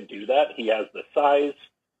he could do that. He has the size.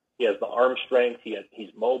 He has the arm strength. He's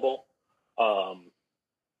mobile.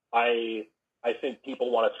 I think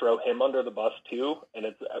people want to throw him under the bus too, and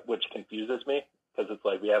which confuses me. Because it's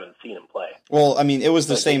like we haven't seen him play. Well, I mean, it was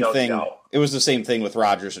the same thing. It was the same thing with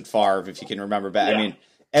Rodgers and Favre, if you can remember back. Yeah. I mean,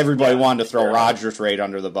 everybody wanted to throw Rodgers right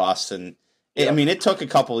under the bus, and it took a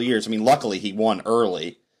couple of years. I mean, luckily he won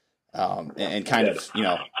early, and kind of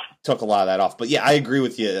took a lot of that off. But yeah, I agree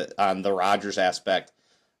with you on the Rodgers aspect.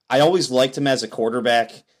 I always liked him as a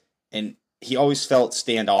quarterback, and he always felt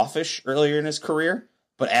standoffish earlier in his career.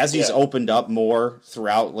 But as he's opened up more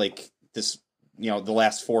throughout, this. The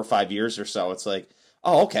last 4 or 5 years or so, it's like,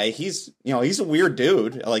 oh, okay, he's a weird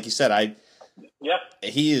dude. Like you said,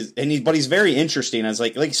 he is, but he's very interesting. I was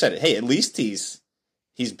like you said, hey, at least he's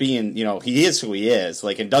being, he is who he is,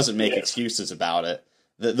 and doesn't make excuses about it.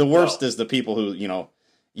 The worst is the people who,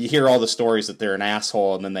 you hear all the stories that they're an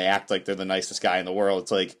asshole and then they act like they're the nicest guy in the world.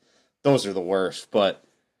 It's like, those are the worst. But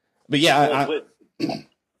yeah.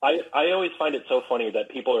 I always find it so funny that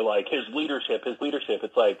people are like, his leadership.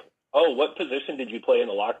 It's like, oh, what position did you play in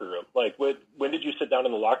the locker room? Like, when did you sit down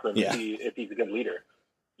in the locker room to see if he's a good leader?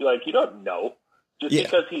 You're like, you don't know. Just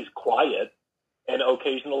because he's quiet and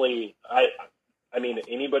occasionally, I mean,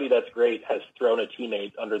 anybody that's great has thrown a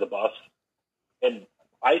teammate under the bus. And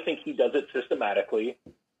I think he does it systematically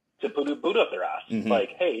to put a boot up their ass. Mm-hmm.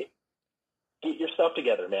 Like, hey, get your stuff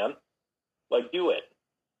together, man. Do it.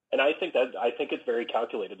 And I think it's very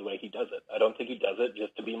calculated the way he does it. I don't think he does it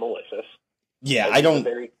just to be malicious. Yeah, he's a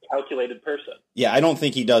very calculated person. Yeah, I don't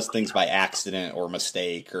think he does things by accident or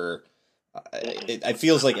mistake or. It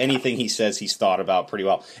feels like anything he says he's thought about pretty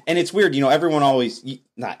well. And it's weird, everyone always,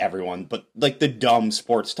 not everyone, but the dumb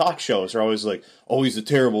sports talk shows are always like, oh, he's a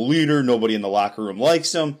terrible leader. Nobody in the locker room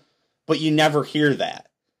likes him. but you never hear that.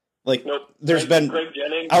 Like, nope. there's been... Greg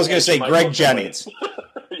Jennings. I was going to say Greg Jennings.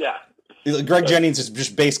 Yeah. Greg Jennings has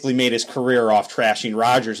just basically made his career off trashing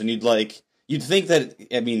Rodgers, and you'd think that,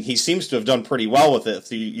 I mean, he seems to have done pretty well with it.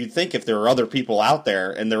 So you'd think if there were other people out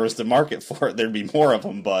there and there was the market for it, there'd be more of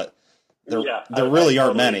them, but there really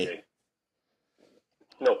aren't many. Agree.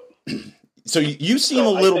 Nope. So you seem a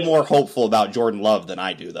little more hopeful about Jordan Love than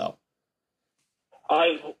I do, though.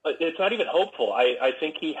 It's not even hopeful. I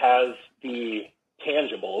think he has the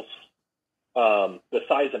tangibles, the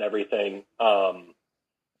size and everything.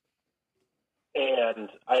 And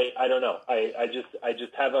I don't know. I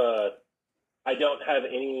just have I don't have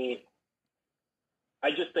any.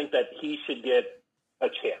 I just think that he should get a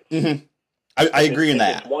chance. Mm-hmm. I agree in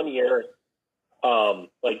that. 1 year,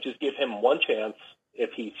 just give him one chance.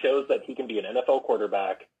 If he shows that he can be an NFL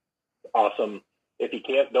quarterback, awesome. If he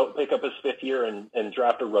can't, don't pick up his 5th year and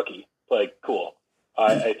draft a rookie. Like, cool.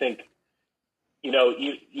 I think,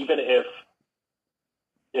 even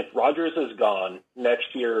if Rodgers is gone,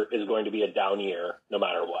 next year is going to be a down year no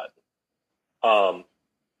matter what.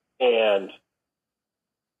 And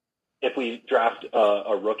if we draft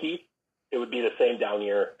a rookie, it would be the same down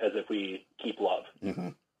year as if we keep Love. Mm-hmm.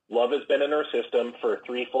 Love has been in our system for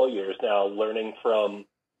 3 full years now, learning from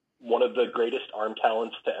one of the greatest arm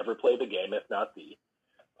talents to ever play the game, if not the.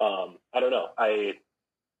 I don't know. I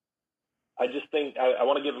just think I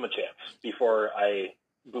want to give him a chance before I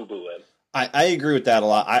boo-boo him. I agree with that a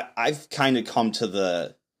lot. I've kind of come to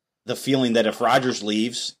the feeling that if Rodgers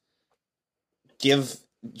leaves, give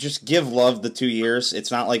Love the 2 years.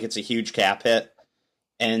 It's not like it's a huge cap hit.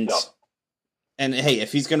 And hey,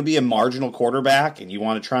 if he's going to be a marginal quarterback and you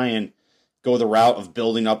want to try and go the route of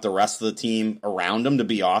building up the rest of the team around him to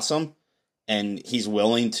be awesome, and he's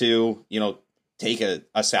willing to, take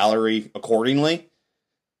a salary accordingly,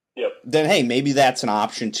 then hey, maybe that's an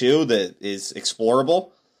option too that is explorable.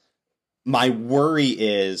 My worry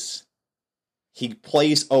is he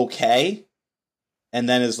plays okay and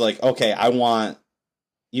then is like, okay, I want,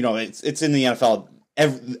 it's in the NFL.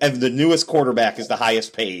 The newest quarterback is the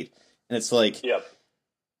highest paid. And it's like,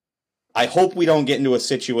 I hope we don't get into a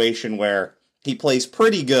situation where he plays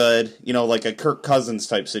pretty good, like a Kirk Cousins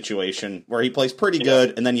type situation, where he plays pretty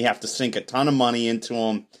good, and then you have to sink a ton of money into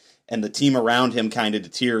him, and the team around him kind of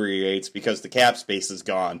deteriorates because the cap space is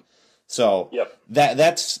gone. So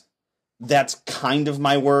that's kind of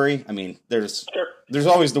my worry. I mean, there's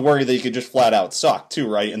always the worry that you could just flat out suck too,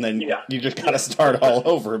 right? And then you just got to start all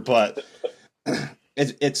over. But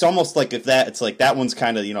it's almost like it's like that one's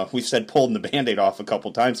kind of, we've said pulling the Band-Aid off a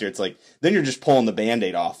couple times here. It's like, then you're just pulling the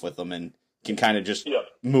Band-Aid off with them and can kind of just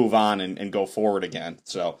move on and go forward again.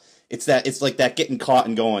 So it's like that getting caught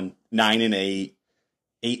and going 9-8,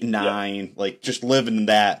 8-9, like just living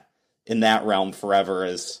in that realm forever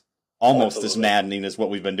is almost as maddening as what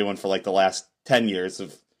we've been doing for like the last 10 years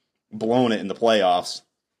of blowing it in the playoffs.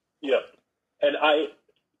 Yeah. And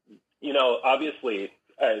obviously,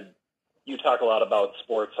 you talk a lot about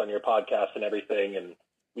sports on your podcast and everything, and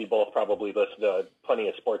we both probably listen to plenty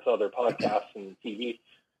of sports other podcasts and TV.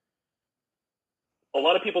 A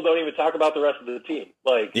lot of people don't even talk about the rest of the team.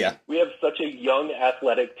 We have such a young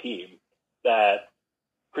athletic team that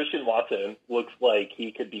Christian Watson looks like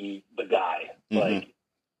he could be the guy. Mm-hmm.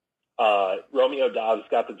 Romeo Dobbs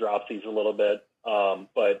got the dropsies a little bit,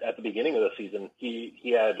 but at the beginning of the season,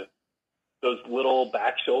 he had those little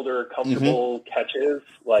back shoulder comfortable catches.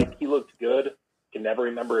 Like, he looked good. Can never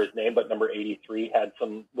remember his name, but number 83 had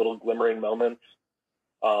some little glimmering moments.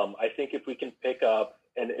 I think if we can pick up,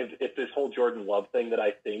 and if this whole Jordan Love thing that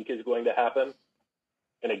I think is going to happen,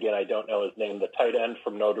 and again, I don't know his name, the tight end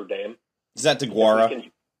from Notre Dame. Is that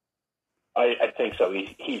DeGuara? I think so.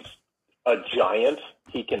 He's a giant.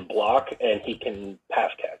 He can block and he can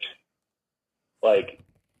pass catch. Like,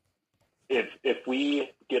 if we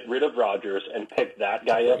get rid of Rodgers and pick that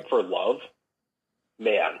guy up for Love,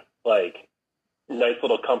 man, like, nice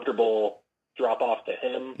little comfortable drop off to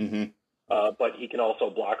him. Mm-hmm. But he can also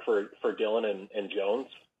block for Dillon and Jones.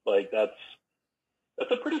 Like, that's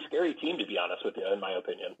a pretty scary team, to be honest with you, in my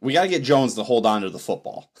opinion. We got to get Jones to hold on to the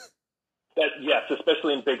football. Yes,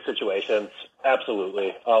 especially in big situations.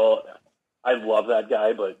 Absolutely. I love that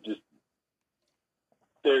guy, but just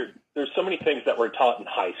there's so many things that we're taught in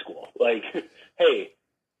high school. Like, hey,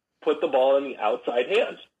 put the ball in the outside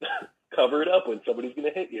hands. Cover it up when somebody's going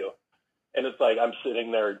to hit you. And it's like, I'm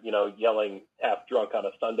sitting there, yelling half drunk on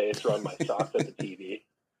a Sunday, throwing my socks at the TV.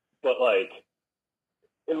 But, like,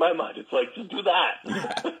 in my mind, it's like, just do that.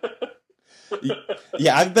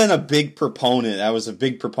 Yeah, I've been a big proponent. I was a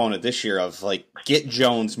big proponent this year of, like, get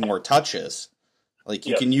Jones more touches. Like,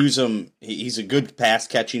 you can use him. He's a good pass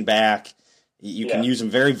catching back. You can use him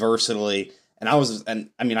very versatilely. And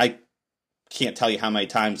I can't tell you how many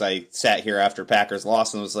times I sat here after Packers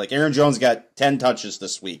lost and was like, Aaron Jones got 10 touches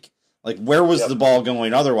this week. Like, where was the ball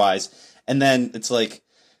going otherwise? And then it's like,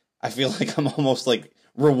 I feel like I'm almost like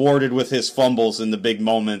rewarded with his fumbles in the big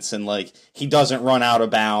moments, and like he doesn't run out of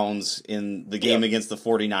bounds in the game against the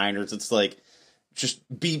 49ers. It's like, just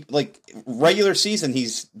be like, regular season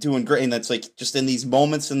he's doing great, and that's like just in these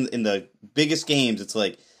moments in the biggest games, it's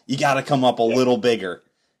like you got to come up a little bigger.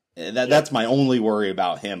 That's my only worry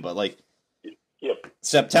about him. But like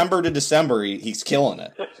September to December, he's killing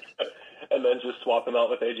it. And then just swap him out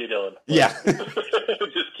with AJ Dillon. Yeah,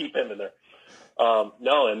 just keep him in there.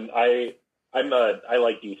 No, and I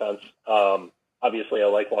like defense. Obviously, I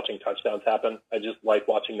like watching touchdowns happen. I just like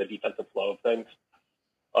watching the defensive flow of things.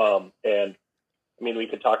 And I mean, we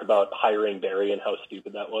could talk about hiring Barry and how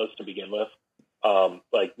stupid that was to begin with.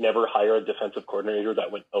 Like, never hire a defensive coordinator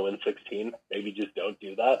that went 0-16. Maybe just don't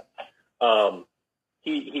do that.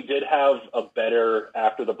 He did have a better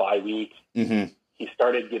after the bye week. Mm-hmm. He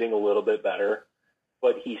started getting a little bit better,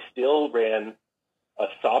 but he still ran a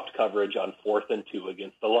soft coverage on 4th and 2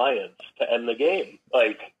 against the Lions to end the game.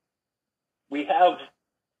 Like, we have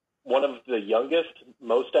one of the youngest,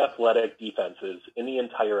 most athletic defenses in the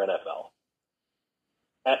entire NFL.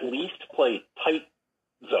 At least play tight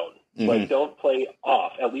zone. Mm-hmm. Like, don't play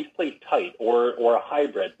off. At least play tight or a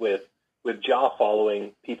hybrid with jaw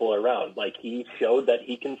following people around. Like, he showed that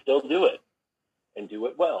he can still do it and do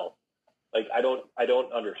it well. Like, I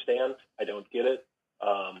don't understand. I don't get it.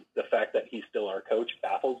 The fact that he's still our coach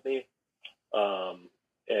baffles me.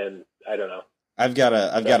 And I don't know. I've got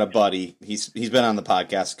a buddy. He's been on the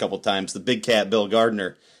podcast a couple times, the Big Cat Bill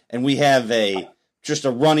Gardner, and we have just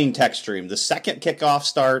a running text stream. The second kickoff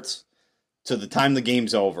starts to the time the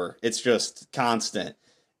game's over, it's just constant.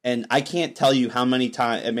 And I can't tell you how many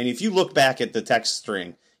times. I mean, if you look back at the text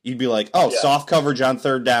string, you'd be like, "Oh, soft coverage on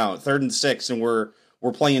 3rd down, 3rd and 6, and we're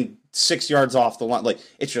playing 6 yards off the line." Like,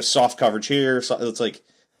 it's just soft coverage here. So it's like,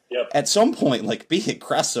 at some point, like, be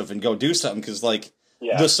aggressive and go do something, because like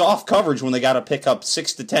the soft coverage when they got to pick up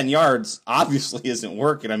 6 to 10 yards obviously isn't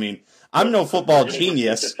working. I mean, I'm no football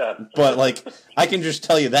genius, but like, I can just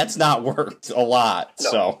tell you that's not worked a lot. No.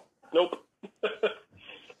 So nope.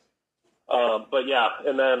 But yeah,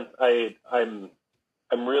 and then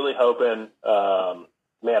I'm really hoping.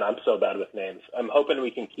 Man, I'm so bad with names. I'm hoping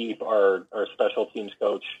we can keep our special teams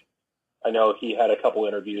coach. I know he had a couple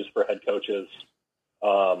interviews for head coaches.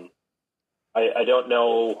 I don't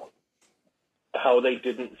know how they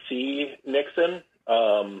didn't see Nixon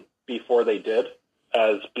before they did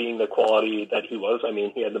as being the quality that he was. I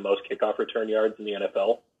mean, he had the most kickoff return yards in the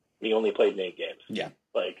NFL. He only played in 8 games. Yeah.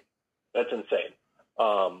 Like, that's insane.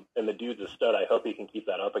 And the dude's a stud. I hope he can keep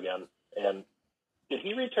that up again. And did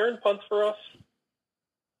he return punts for us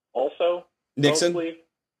also? Nixon? Mostly?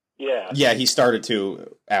 Yeah. Yeah, he started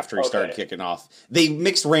to after he started kicking off. They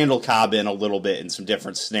mixed Randall Cobb in a little bit in some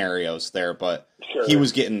different scenarios there, but he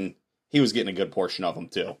was getting a good portion of them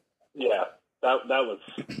too. Yeah. That was,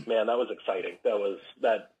 man, that was exciting. That was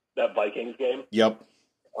that Vikings game. Yep.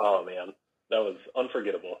 Oh man, that was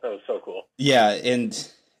unforgettable. That was so cool. Yeah,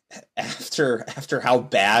 and after how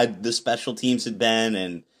bad the special teams had been,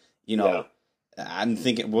 and you know, I'm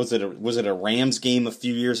thinking, was it a Rams game a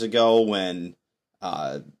few years ago when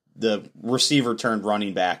the receiver turned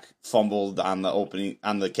running back fumbled on the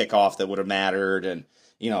kickoff that would have mattered, and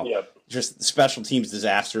you know, just special teams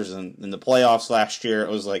disasters in the playoffs last year.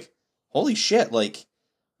 It was like, holy shit, like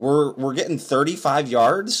we're getting 35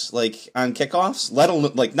 yards like on kickoffs.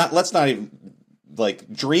 Let's not even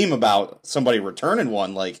like dream about somebody returning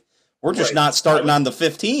one. Like, we're just not starting on the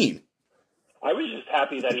 15. I was just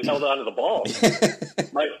happy that he held on to the ball.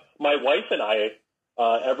 My wife and I,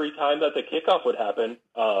 every time that the kickoff would happen,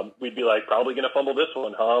 we'd be like, probably going to fumble this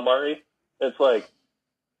one, huh, Mari? It's like,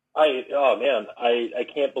 I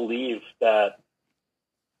can't believe that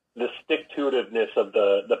the stick-to-itiveness of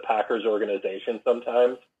the Packers organization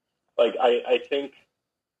sometimes. Like, I think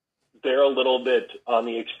they're a little bit on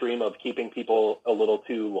the extreme of keeping people a little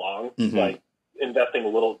too long, like investing a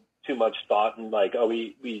little too much thought and like, oh,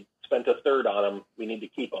 we spent a third on them, we need to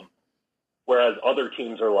keep them. Whereas other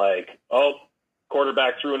teams are like, oh,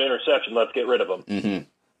 quarterback threw an interception, let's get rid of him. Mm-hmm. And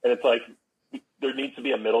it's like, there needs to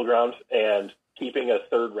be a middle ground, and keeping a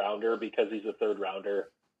third rounder because he's a third rounder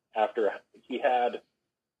after he had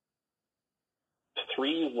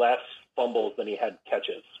 3 less fumbles than he had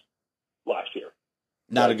catches last year.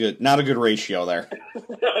 Not a good ratio there.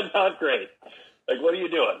 Not great. Like, what are you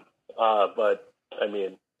doing? But I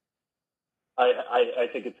mean, I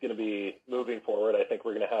think it's going to be moving forward.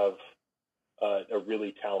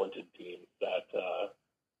 really talented team that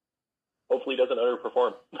hopefully doesn't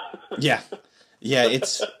underperform. Yeah. Yeah,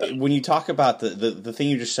 it's when you talk about the thing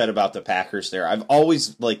you just said about the Packers there, I've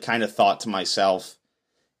always like kind of thought to myself,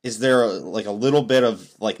 is there like a little bit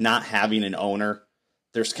of like not having an owner?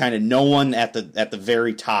 There's kind of no one at the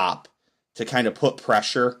very top to kind of put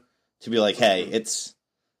pressure to be like, hey, it's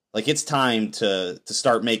time to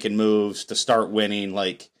start making moves, to start winning.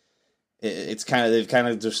 Like it's kind of, they've kind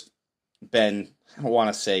of just been, I don't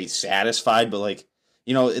want to say satisfied, but like,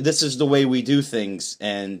 you know, this is the way we do things,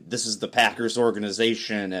 and this is the Packers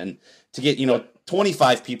organization, and to get,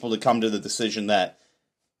 25 people to come to the decision that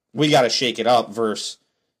we got to shake it up versus,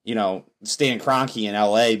 Stan Kroenke in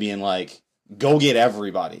LA being like, go get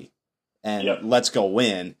everybody and let's go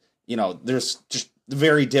win. There's just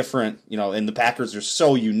very different, and the Packers are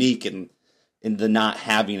so unique in the not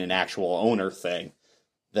having an actual owner thing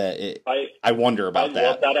that I wonder about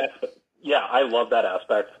that. Love that aspect. Yeah, I love that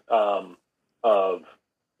aspect of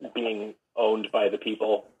being owned by the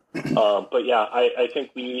people. But yeah, I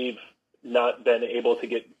think we've not been able to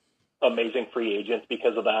get amazing free agents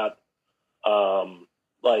because of that.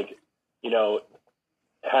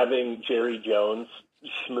 Having Jerry Jones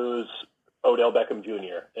schmooze Odell Beckham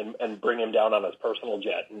Jr. and bring him down on his personal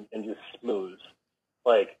jet and just schmooze.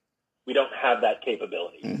 Like, we don't have that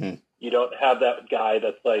capability. Mm-hmm. You don't have that guy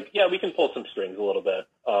that's like, yeah, we can pull some strings a little bit.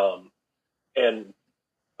 And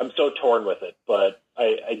I'm so torn with it, but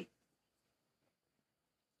I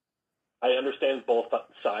understand both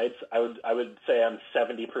sides. I would say I'm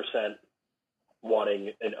 70%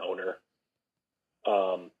 wanting an owner.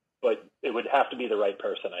 But it would have to be the right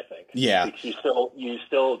person, I think. Yeah. Because you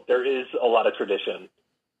still, there is a lot of tradition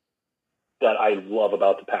that I love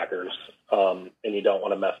about the Packers, and you don't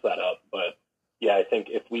want to mess that up. But yeah, I think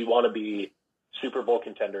if we want to be Super Bowl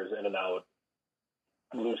contenders in and out,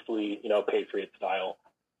 loosely, Patriot style,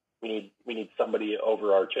 we need somebody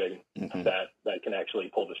overarching that can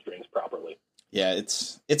actually pull the strings properly. Yeah,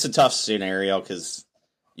 it's a tough scenario because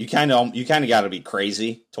you kind of got to be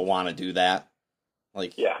crazy to want to do that.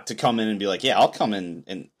 Like, to come in and be like, yeah, I'll come in,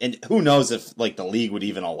 and who knows if, like, the league would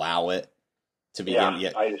even allow it to begin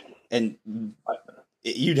yet.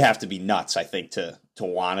 You'd have to be nuts, I think, to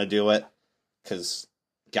want to do it, because,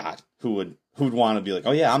 God, who'd want to be like,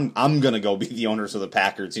 oh, yeah, I'm going to go be the owners of the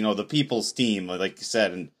Packers, the people's team, like you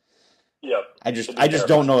said, and I just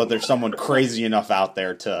don't know that there's someone crazy enough out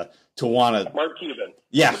there to want to. Mark Cuban.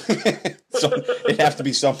 Yeah. So it'd have to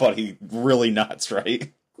be somebody really nuts,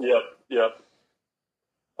 right? Yep.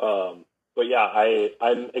 But yeah,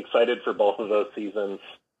 I'm excited for both of those seasons.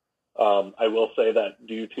 I will say that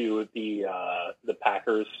due to the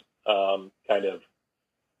Packers kind of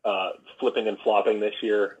flipping and flopping this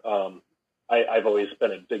year, I've always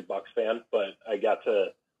been a big Bucs fan, but I got to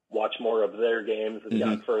watch more of their games and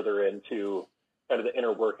got further into kind of the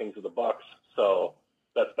inner workings of the Bucs. So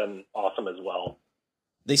that's been awesome as well.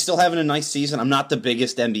 They still having a nice season. I'm not the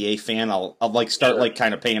biggest NBA fan. I'll start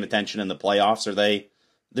kind of paying attention in the playoffs.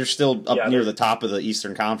 They're still up near the top of the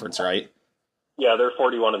Eastern Conference, right? Yeah, they're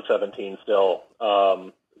 41-17 still.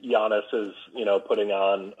 Giannis is, putting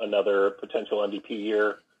on another potential MVP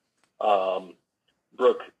year.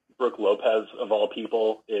 Brooke Lopez, of all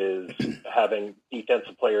people, is having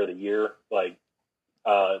Defensive Player of the Year. Like,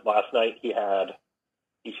 last night he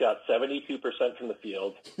shot 72% from the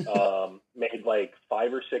field, made like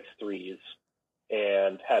 5 or 6 threes,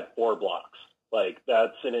 and had 4 blocks. Like,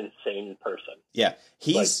 that's an insane person. Yeah,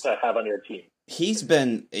 he's to have on your team. He's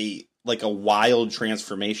been a wild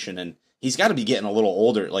transformation, and he's got to be getting a little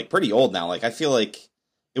older, like pretty old now. Like, I feel like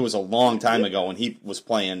it was a long time ago when he was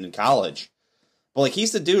playing in college. But like,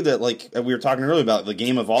 he's the dude that, like, we were talking earlier about the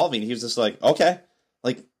game evolving. He was just like, okay,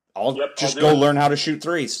 like, I'll go learn how to shoot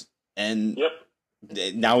threes. And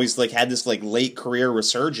now he's like had this like late career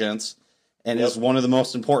resurgence, and is one of the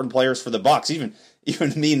most important players for the Bucs. Even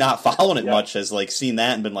me not following it much has like seen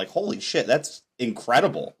that and been like, holy shit, that's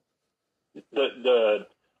incredible.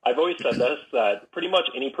 I've always said this, that pretty much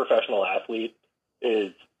any professional athlete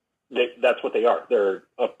that's what they are. They're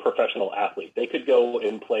a professional athlete. They could go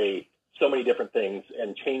and play so many different things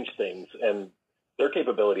and change things, and their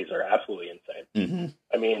capabilities are absolutely insane. Mm-hmm.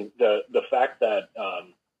 I mean, the fact that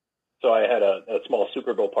so I had a small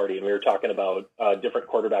Super Bowl party, and we were talking about different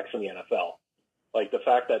quarterbacks in the NFL. Like, the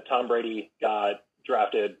fact that Tom Brady got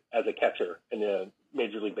drafted as a catcher in the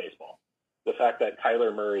Major League Baseball. The fact that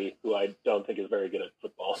Kyler Murray, who I don't think is very good at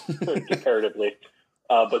football comparatively,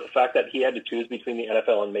 but the fact that he had to choose between the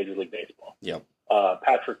NFL and Major League Baseball. Yep.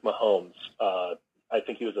 Patrick Mahomes, I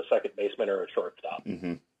think he was a second baseman or a shortstop.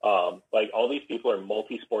 Mm-hmm. Like, all these people are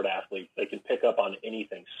multi-sport athletes. They can pick up on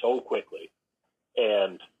anything so quickly.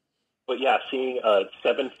 seeing a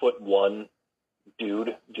 7'1"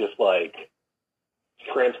 dude just like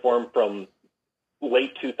transform from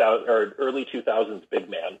late 2000 or early 2000s big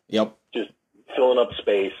man. Yep. Just filling up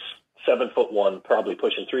space, 7'1", probably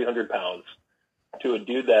pushing 300 pounds, to a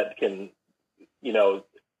dude that can,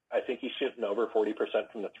 I think he's shooting over 40%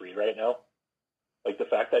 from the three right now. Like, the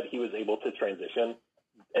fact that he was able to transition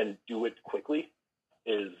and do it quickly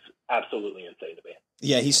is absolutely insane to me.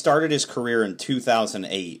 Yeah, he started his career in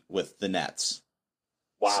 2008 with the Nets.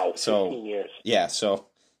 Wow, so 15 years. Yeah, so,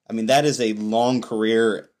 I mean, that is a long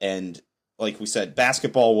career, and like we said,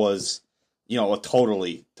 basketball was, a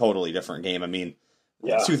totally different game. I mean,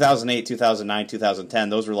 2008, 2009, 2010,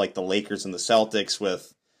 those were like the Lakers and the Celtics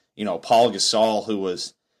with, Paul Gasol, who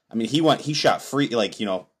was, I mean, he shot free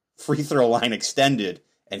throw line extended,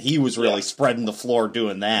 and he was really spreading the floor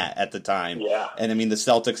doing that at the time. Yeah. And I mean, the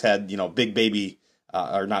Celtics had, big baby,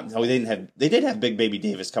 they did have big baby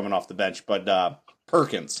Davis coming off the bench, but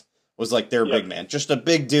Perkins was like their big man. Just a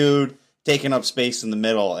big dude taking up space in the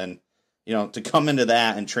middle, and, to come into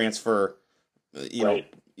that and transfer,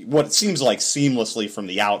 what seems like seamlessly from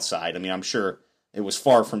the outside. I mean, I'm sure it was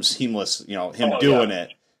far from seamless, him doing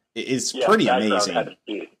it. It's pretty amazing.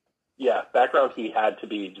 Background he had to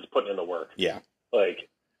be just putting in the work. Yeah. But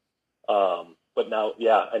now,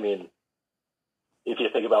 I mean, if you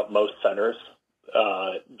think about most centers,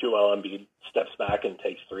 Joel Embiid steps back and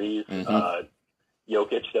takes threes. Mm-hmm.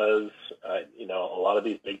 Jokic does. A lot of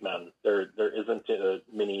these big men, there isn't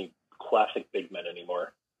many classic big men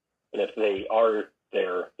anymore. And if they are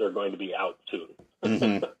there, they're going to be out soon.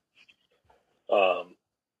 Mm-hmm.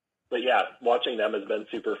 But yeah, watching them has been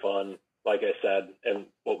super fun. Like I said, and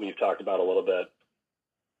what we've talked about a little bit,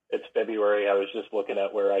 it's February. I was just looking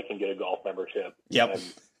at where I can get a golf membership. Yep.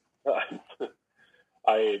 And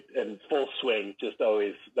I in full swing, just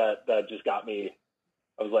always that just got me.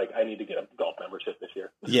 I was like, I need to get a golf membership this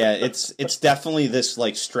year. Yeah, it's definitely this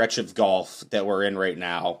like stretch of golf that we're in right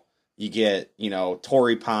now. You get,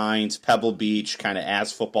 Torrey Pines, Pebble Beach, kind of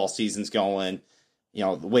as football season's going,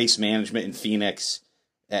 the Waste Management in Phoenix,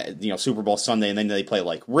 Super Bowl Sunday, and then they play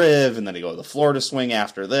like Riv, and then they go to the Florida Swing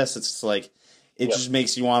after this. It's just like, it just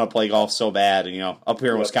makes you want to play golf so bad. And, up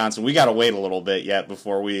here in Wisconsin, we got to wait a little bit yet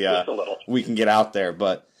before we can get out there.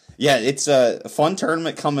 But yeah, it's a fun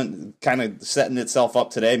tournament coming, kind of setting itself up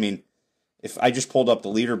today. I mean, if I just pulled up the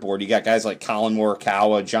leaderboard, you got guys like Colin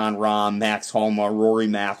Morikawa, John Rahm, Max Homa, Rory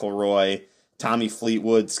McIlroy, Tommy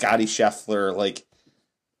Fleetwood, Scotty Scheffler. Like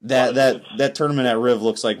that tournament at Riv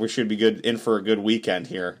looks like we should be in for a good weekend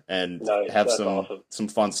here and have some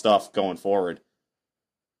fun stuff going forward.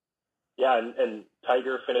 Yeah, and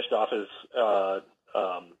Tiger finished off his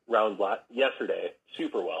round yesterday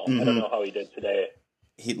super well. Mm-hmm. I don't know how he did today.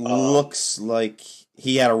 He looks like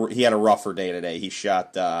he had a rougher day today. He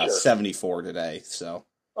shot 74 today. So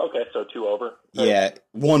okay, so 2 over. Yeah,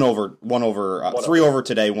 one over, 3 over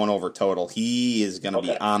today, 1 over total. He is going to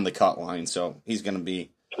be on the cut line, so he's going to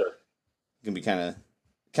be kind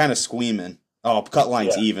of squeaming. Oh, cut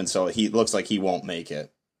line's even, so he looks like he won't make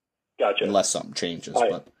it. Gotcha. Unless something changes.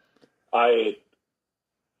 I've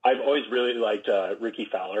always really liked Ricky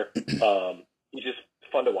Fowler. He's just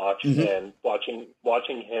fun to watch, and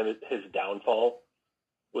watching him, his downfall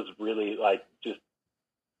was really like just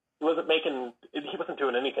he wasn't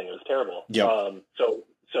doing anything. It was terrible. Yep.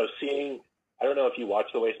 So seeing, I don't know if you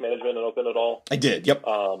watched the Waste Management and Open at all. I did. Yep.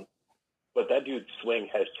 But that dude's swing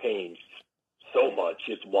has changed so much.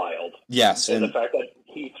 It's wild. Yes, and the fact that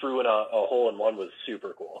he threw in a hole-in-one was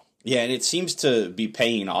super cool. Yeah, and it seems to be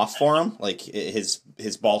paying off for him. Like his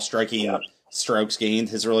ball striking, strokes gained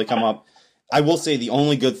has really come up. I will say the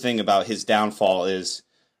only good thing about his downfall is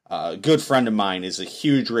a good friend of mine is a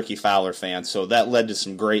huge Ricky Fowler fan, so that led to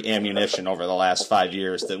some great ammunition over the last 5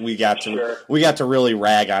 years that we got to really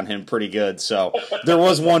rag on him pretty good. So there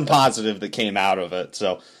was one positive that came out of it.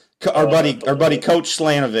 So our buddy Coach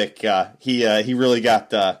Slanovic, he really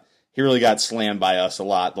got slammed by us a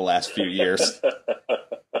lot the last few years.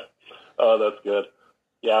 Oh, that's good.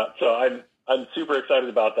 Yeah, so I'm super excited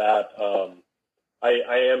about that.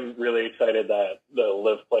 I am really excited that the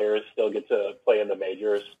live players still get to play in the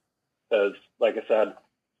majors because, like I said,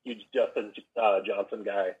 huge Justin Johnson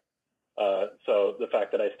guy. So the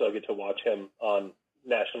fact that I still get to watch him on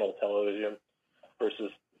national television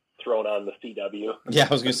versus thrown on the CW. Yeah,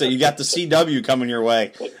 I was going to say, you got the CW coming your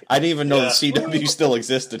way. I didn't even know the CW still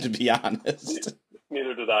existed, to be honest.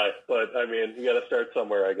 Neither did I, but I mean, you got to start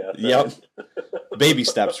somewhere, I guess. Yep. Baby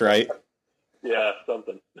steps, right? Yeah,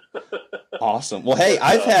 something. Awesome. Well, hey,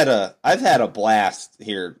 I've had a blast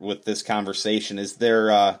here with this conversation. Is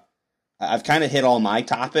there? I've kind of hit all my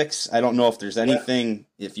topics. I don't know if there's anything,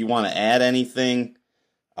 if you want to add anything.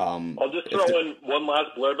 I'll just throw in one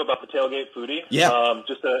last blurb about the Tailgate Foodie. Yeah.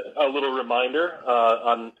 Just a little reminder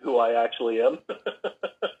on who I actually am,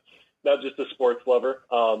 not just a sports lover.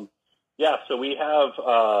 So we have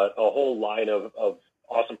a whole line of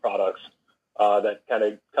awesome products that kind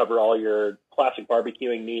of cover all your classic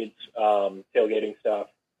barbecuing needs, tailgating stuff.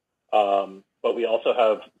 But we also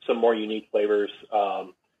have some more unique flavors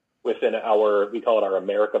within we call it our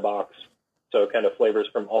America box. So kind of flavors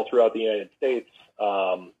from all throughout the United States,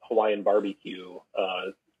 Hawaiian barbecue,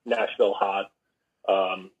 Nashville hot,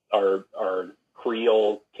 our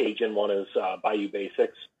Creole Cajun one is Bayou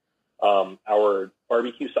Basics. Our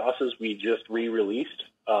barbecue sauces we just re-released.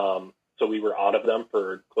 So we were out of them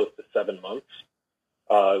for close to 7 months.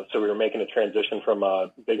 So we were making a transition from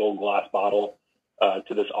a big old glass bottle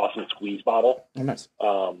to this awesome squeeze bottle. Oh, nice.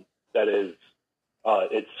 That is,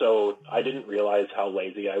 I didn't realize how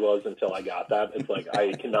lazy I was until I got that. It's like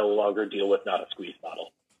I can no longer deal with not a squeeze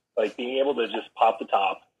bottle. Like being able to just pop the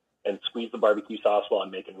top and squeeze the barbecue sauce while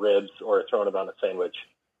I'm making ribs or throwing it on a sandwich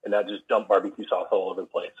and not just dump barbecue sauce all over the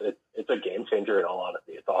place. It's a game changer in all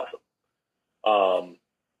honesty. It's awesome.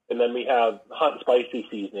 And then we have hot and spicy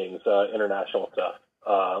seasonings, international stuff.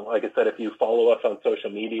 Like I said, if you follow us on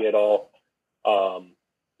social media at all,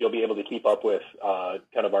 you'll be able to keep up with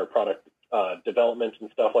kind of our product development and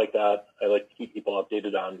stuff like that. I like to keep people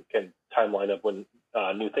updated on kind of timeline of when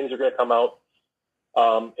new things are going to come out.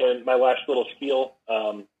 And my last little spiel,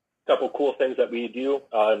 couple cool things that we do,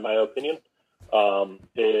 in my opinion,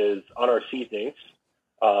 is on our seasonings.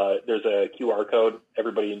 There's a QR code.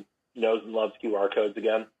 Everybody knows and loves QR codes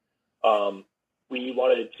again. We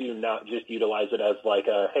wanted to not just utilize it as like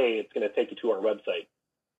hey, it's going to take you to our website.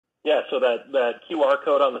 Yeah, so that QR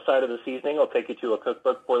code on the side of the seasoning will take you to a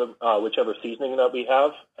cookbook for whichever seasoning that we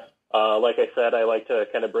have. Like I said, I like to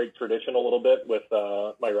kind of break tradition a little bit with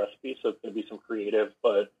my recipes, so it's going to be some creative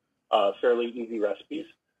but fairly easy recipes.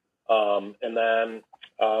 And then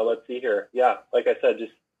let's see here. Yeah, like I said,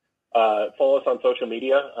 just follow us on social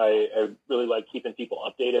media. I really like keeping people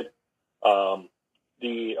updated.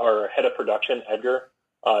 Our head of production, Edgar,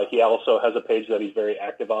 he also has a page that he's very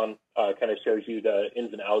active on, kind of shows you the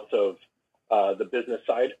ins and outs of the business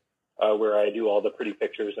side, where I do all the pretty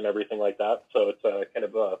pictures and everything like that. So it's kind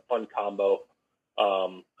of a fun combo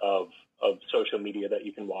of social media that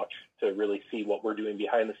you can watch to really see what we're doing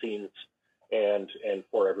behind the scenes and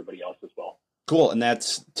for everybody else as well. Cool. And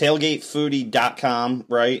that's tailgatefoodie.com,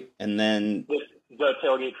 right? And then the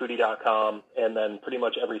tailgatefoodie.com, and then pretty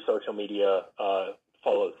much every social media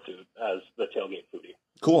follows suit as the Tailgate Foodie.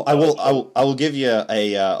 Cool. I will give you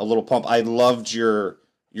a little pump. I loved your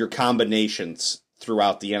combinations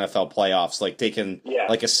throughout the NFL playoffs, like taking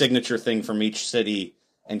like a signature thing from each city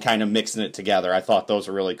and kind of mixing it together. I thought those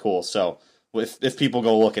were really cool. So if people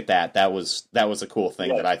go look at that was a cool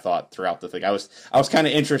thing that I thought throughout the thing. I was kind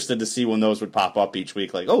of interested to see when those would pop up each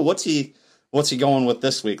week. Like, oh, what's he going with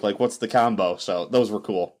this week? Like, what's the combo? So those were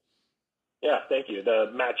cool. Yeah, thank you.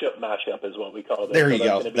 The mashup is what we call it. There you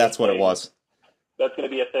go. That's what it was. That's going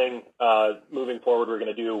to be a thing moving forward we're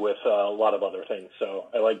going to do with a lot of other things. So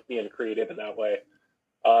I like being creative in that way.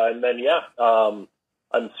 And then,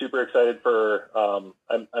 I'm super excited for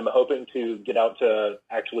I'm hoping to get out to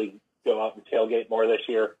actually go out and tailgate more this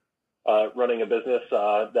year, running a business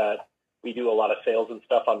that we do a lot of sales and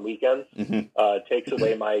stuff on weekends. Takes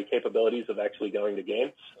away my capabilities of actually going to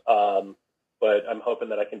games. But I'm hoping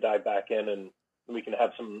that I can dive back in and we can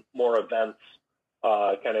have some more events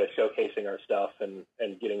kind of showcasing our stuff and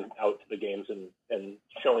getting out to the games and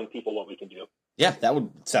showing people what we can do. Yeah, that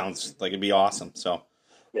sounds like it'd be awesome. So,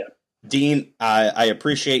 yeah. Dean, I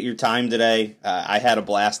appreciate your time today. I had a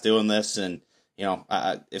blast doing this, and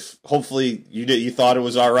if hopefully you thought it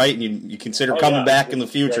was all right, and you consider coming back in the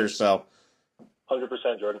future. Great. So,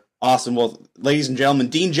 100%, Jordan. Awesome. Well, ladies and gentlemen,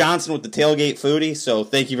 Dean Johnson with the Tailgate Foodie. So,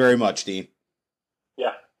 thank you very much, Dean.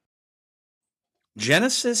 Yeah.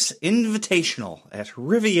 Genesis Invitational at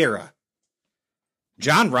Riviera.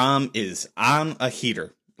 John Rahm is on a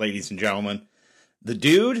heater, ladies and gentlemen. The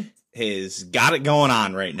dude has got it going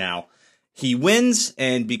on right now. He wins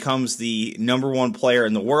and becomes the #1 player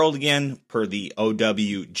in the world again per the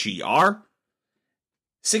OWGR.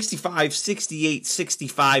 65, 68,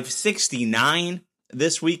 65, 69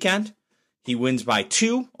 this weekend. He wins by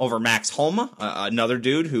 2 over Max Homa, another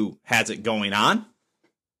dude who has it going on.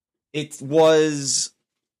 It was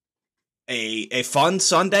a fun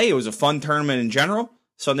Sunday. It was a fun tournament in general.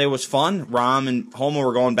 Sunday was fun. Rahm and Homa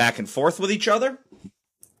were going back and forth with each other.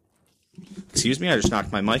 Excuse me, I just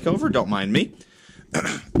knocked my mic over. Don't mind me.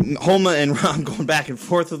 Homa and Rom going back and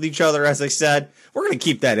forth with each other, as I said. We're going to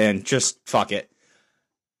keep that in. Just fuck it.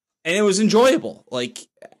 And it was enjoyable. Like,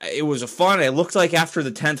 it was a fun. It looked like after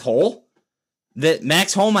the 10th hole that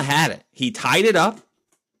Max Homa had it. He tied it up,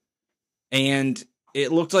 and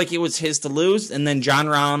it looked like it was his to lose, and then Jon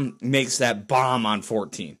Rahm makes that bomb on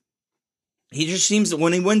 14. He just seems that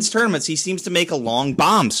when he wins tournaments, he seems to make a long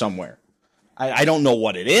bomb somewhere. I don't know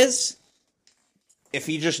what it is. If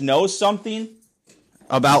he just knows something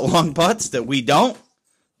about long putts that we don't,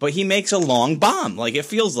 but he makes a long bomb. Like, it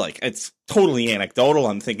feels like. It's totally anecdotal.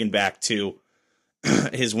 I'm thinking back to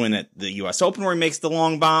his win at the U.S. Open where he makes the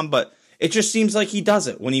long bomb, but it just seems like he does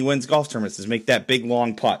it when he wins golf tournaments, is make that big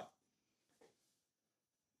long putt.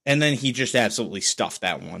 And then he just absolutely stuffed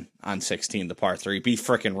that one on 16, the par 3. Be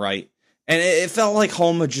frickin' right. And it felt like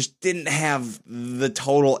Homa just didn't have the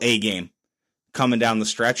total A game coming down the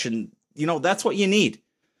stretch. And, you know, that's what you need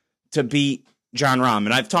to beat Jon Rahm.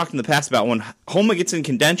 And I've talked in the past about when Homa gets in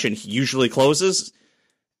contention, he usually closes.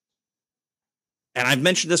 And I've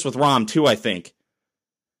mentioned this with Rahm, too, I think.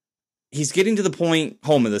 He's getting to the point,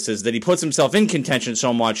 Homa this is, that he puts himself in contention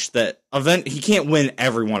so much that he can't win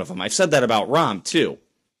every one of them. I've said that about Rahm, too.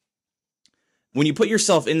 When you put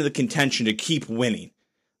yourself into the contention to keep winning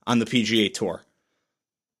on the PGA Tour,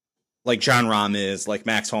 like Jon Rahm is, like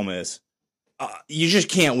Max Homa is, you just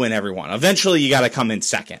can't win every one. Eventually, you got to come in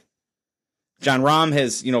second. Jon Rahm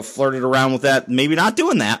has, flirted around with that. Maybe not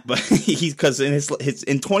doing that, but because in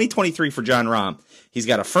in 2023 for Jon Rahm, he's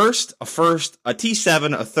got a first, a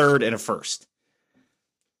T7, a third, and a first.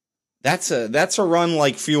 That's a run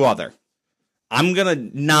like few other. I'm gonna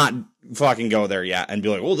not fucking go there yet and be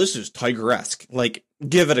like, well, this is Tiger-esque. Like,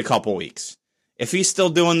 give it a couple weeks. If he's still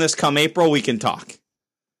doing this come April, we can talk.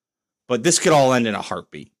 But this could all end in a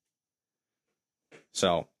heartbeat.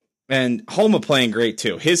 So, and Homa playing great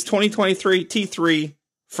too. His 2023 T3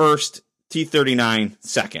 first, T39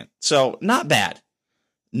 second. So, not bad.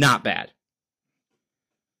 Not bad.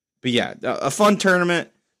 But yeah, a fun tournament.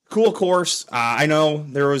 Cool course. I know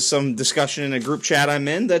there was some discussion in a group chat I'm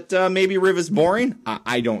in that maybe Riv is boring.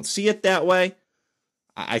 I don't see it that way.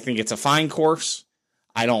 I think it's a fine course.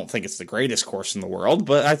 I don't think it's the greatest course in the world,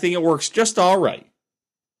 but I think it works just all right.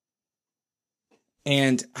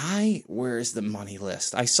 And where is the money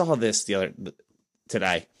list? I saw this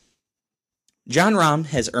today. Jon Rahm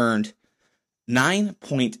has earned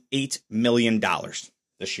 $9.8 million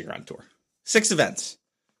this year on tour. 6 events,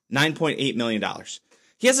 $9.8 million.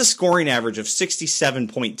 He has a scoring average of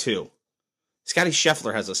 67.2. Scotty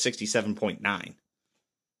Scheffler has a 67.9.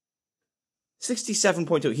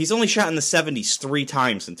 67.2. He's only shot in the 70s 3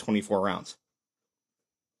 times in 24 rounds.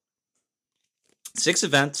 6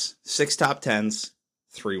 events, 6 top 10s,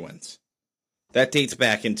 3 wins. That dates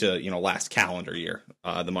back into, last calendar year,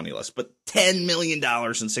 the money list. But $10 million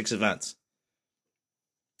in 6 events.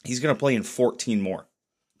 He's going to play in 14 more.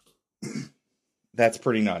 That's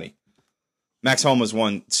pretty nutty. Max Homa's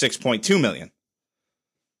won $6.2 million.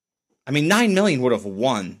 I mean, $9 million would have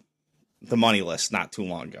won the money list not too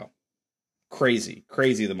long ago. Crazy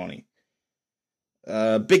the money.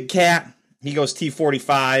 Big Cat, he goes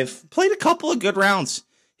T45. Played a couple of good rounds.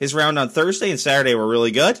 His round on Thursday and Saturday were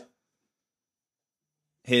really good.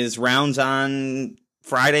 His rounds on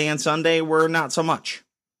Friday and Sunday were not so much.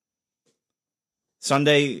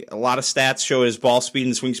 Sunday, a lot of stats show his ball speed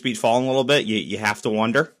and swing speed falling a little bit. You have to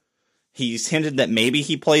wonder. He's hinted that maybe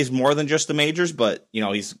he plays more than just the majors, but,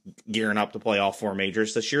 he's gearing up to play all 4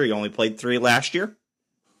 majors this year. He only played 3 last year.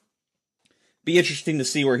 Be interesting to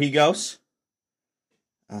see where he goes.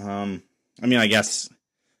 I guess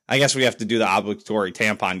we have to do the obligatory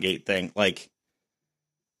tampon gate thing. Like,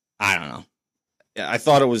 I don't know. I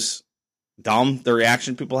thought it was dumb, the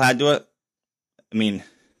reaction people had to it. I mean,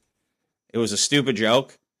 it was a stupid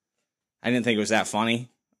joke. I didn't think it was that funny.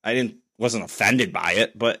 Wasn't offended by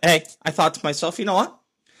it, but hey, I thought to myself, you know what?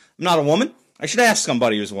 I'm not a woman. I should ask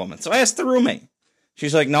somebody who's a woman. So I asked the roommate.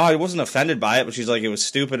 She's like, no, I wasn't offended by it, but she's like, it was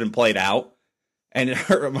stupid and played out. And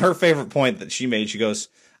her favorite point that she made, she goes,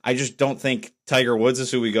 I just don't think Tiger Woods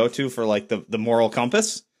is who we go to for like the moral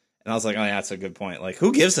compass. And I was like, oh yeah, that's a good point. Like,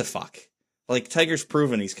 who gives a fuck? Like, Tiger's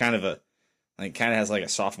proven he's kind of has like a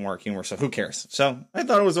sophomore humor, so who cares? So I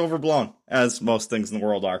thought it was overblown, as most things in the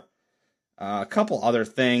world are. A couple other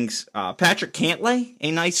things. Patrick Cantlay,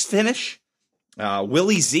 a nice finish. Will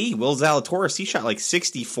Zalatoris, he shot like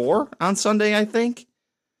 64 on Sunday, I think.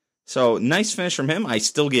 So nice finish from him. It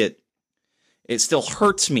still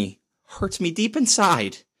hurts me deep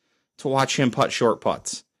inside to watch him putt short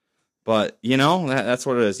putts. But, that's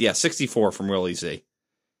what it is. Yeah, 64 from Willie Z.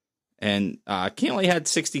 And Cantlay had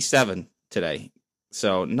 67 today.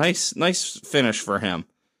 So nice finish for him.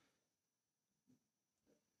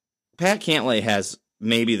 Pat Cantlay has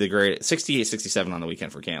maybe the great 68-67 on the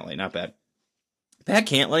weekend for Cantlay. Not bad. Pat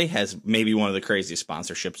Cantlay has maybe one of the craziest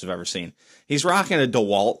sponsorships I've ever seen. He's rocking a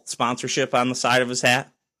DeWalt sponsorship on the side of his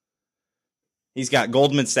hat. He's got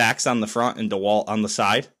Goldman Sachs on the front and DeWalt on the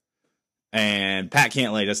side. And Pat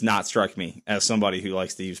Cantlay does not strike me as somebody who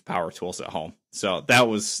likes to use power tools at home. So that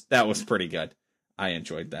was pretty good. I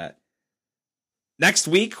enjoyed that. Next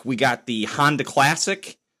week, we got the Honda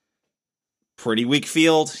Classic. Pretty weak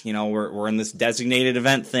field. You know, we're in this designated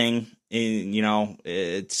event thing. And, you know,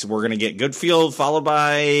 we're going to get good field followed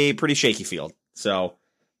by a pretty shaky field. So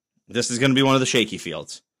this is going to be one of the shaky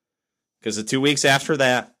fields. Because the 2 weeks after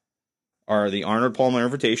that are the Arnold Palmer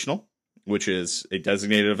Invitational, which is a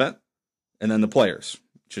designated event. And then the Players,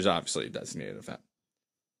 which is obviously a designated event.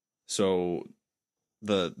 So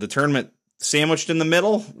the tournament sandwiched in the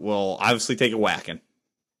middle will obviously take a whacking.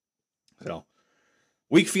 So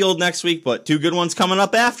weak field next week, but 2 good ones coming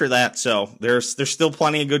up after that. So there's still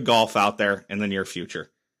plenty of good golf out there in the near future.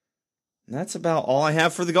 And that's about all I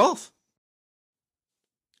have for the golf.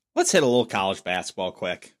 Let's hit a little college basketball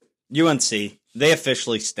quick. UNC, they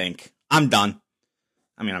officially stink. I'm done.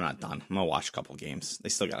 I mean, I'm not done. I'm going to watch a couple games. They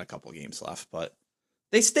still got a couple games left, but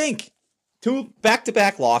they stink. 2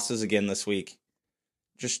 back-to-back losses again this week.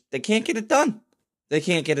 They can't get it done. They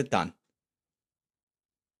can't get it done.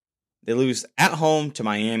 They lose at home to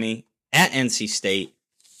Miami, at NC State.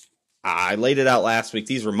 I laid it out last week.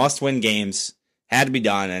 These were must-win games. Had to be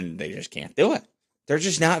done, and they just can't do it. They're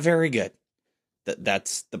just not very good.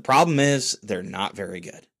 That's the problem is they're not very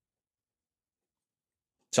good.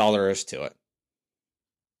 That's all there is to it.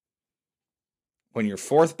 When your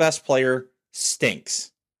 4th best player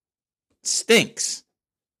stinks.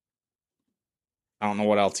 I don't know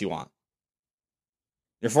what else you want.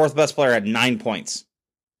 Your 4th best player had 9 points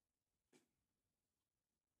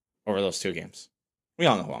over those 2 games. We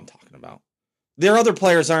all know who I'm talking about. Their other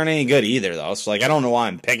players aren't any good either, though. So, I don't know why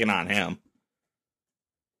I'm picking on him.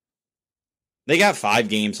 They got 5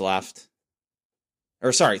 games left.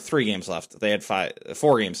 Or, sorry, 3 games left. They had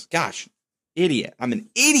 4 games. Gosh, idiot. I'm an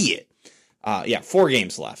idiot. 4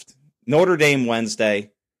 games left. Notre Dame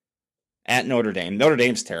Wednesday at Notre Dame. Notre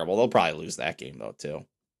Dame's terrible. They'll probably lose that game, though, too.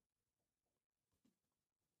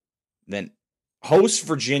 Then host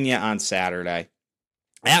Virginia on Saturday.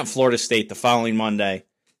 At Florida State the following Monday.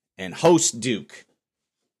 And host Duke.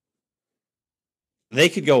 They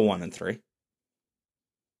could go 1-3.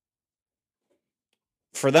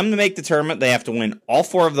 For them to make the tournament, they have to win all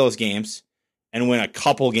 4 of those games and win a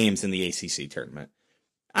couple games in the ACC tournament.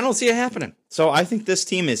 I don't see it happening. So I think this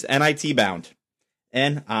team is NIT bound.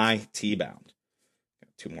 NIT bound.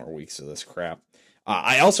 2 more weeks of this crap.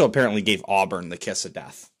 I also apparently gave Auburn the kiss of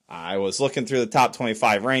death. I was looking through the top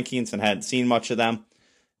 25 rankings and hadn't seen much of them.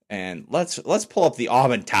 And let's pull up the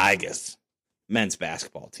Auburn Tigers men's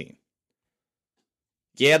basketball team.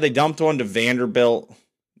 Yeah, they dumped one to Vanderbilt.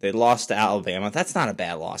 They lost to Alabama. That's not a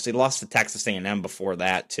bad loss. They lost to Texas A&M before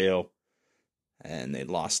that, too. And they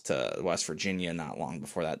lost to West Virginia not long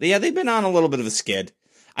before that. Yeah, they've been on a little bit of a skid.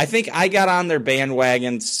 I think I got on their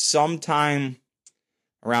bandwagon sometime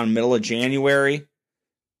around middle of January.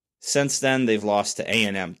 Since then, they've lost to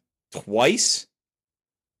A&M twice.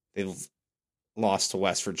 They've lost to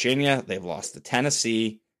West Virginia. They've lost to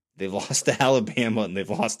Tennessee. They've lost to Alabama, and they've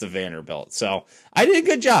lost to Vanderbilt. So I did a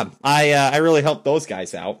good job. I really helped those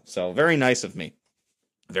guys out. So very nice of me.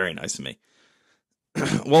 Very nice of me.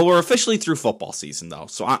 Well, we're officially through football season, though.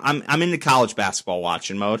 So I'm in the college basketball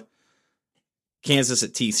watching mode. Kansas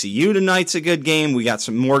at TCU tonight's a good game. We got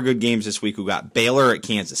some more good games this week. We got Baylor at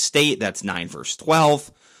Kansas State. That's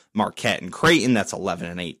 9-12. Marquette and Creighton. That's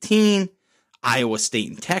 11-18. Iowa State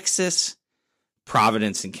and Texas.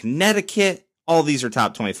 Providence and Connecticut. All these are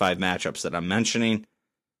top 25 matchups that I'm mentioning.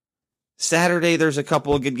 Saturday, there's a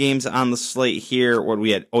couple of good games on the slate here. What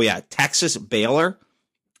we had? Oh, yeah, Texas, Baylor.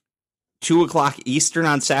 2 o'clock Eastern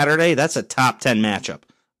on Saturday. That's a top 10 matchup.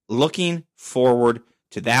 Looking forward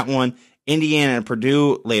to that one. Indiana and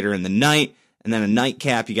Purdue later in the night. And then a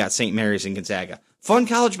nightcap, you got St. Mary's and Gonzaga. Fun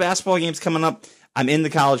college basketball games coming up. I'm in the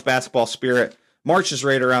college basketball spirit. March is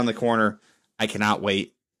right around the corner. I cannot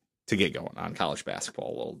wait to get going on college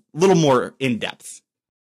basketball a little more in depth.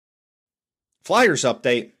 Flyers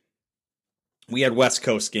update. We had West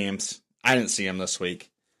Coast games. I didn't see them this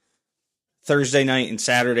week. Thursday night and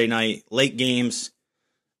Saturday night, late games.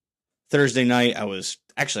 Thursday night, I was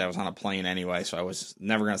on a plane anyway, so I was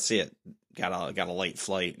never going to see it. Got a late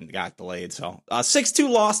flight and got delayed. So 6-2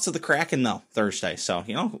 loss to the Kraken, though, Thursday. So,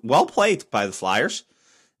 well played by the Flyers.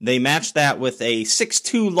 They matched that with a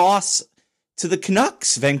 6-2 loss to the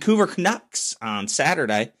Canucks, Vancouver Canucks, on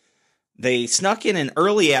Saturday. They snuck in an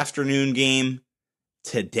early afternoon game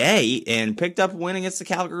today and picked up a win against the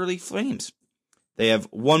Calgary Flames. They have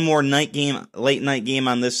one more late night game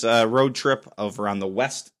on this road trip over on the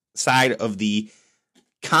west side of the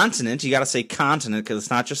continent. You got to say continent because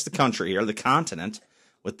it's not just the country here, the continent,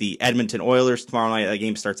 with the Edmonton Oilers tomorrow night. That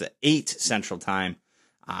game starts at 8 Central Time.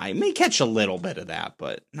 I may catch a little bit of that,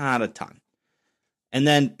 but not a ton. And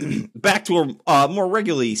then back to a more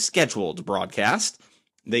regularly scheduled broadcast.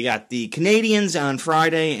 They got the Canadians on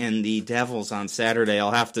Friday and the Devils on Saturday.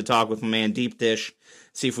 I'll have to talk with my man Deep Dish,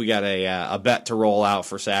 see if we got a bet to roll out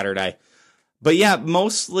for Saturday. But yeah,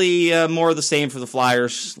 mostly more of the same for the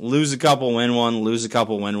Flyers. Lose a couple, win one. Lose a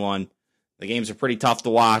couple, win one. The games are pretty tough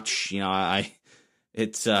to watch. You know,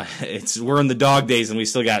 we're in the dog days and we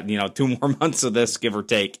still got 2 more months of this, give or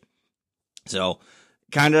take. So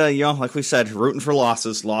kind of like we said, rooting for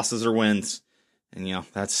losses or wins. And,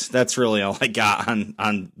 that's really all I got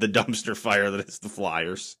on the dumpster fire that is the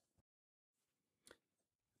Flyers.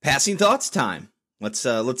 Passing thoughts time. Let's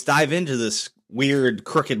dive into this weird,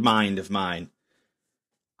 crooked mind of mine.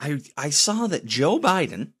 I saw that Joe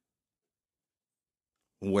Biden,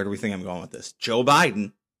 where do we think I'm going with this? Joe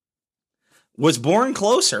Biden was born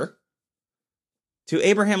closer to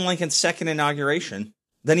Abraham Lincoln's second inauguration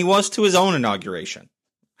than he was to his own inauguration.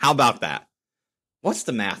 How about that? What's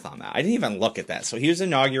the math on that? I didn't even look at that. So he was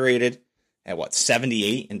inaugurated at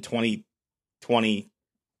 78 in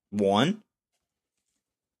 2021?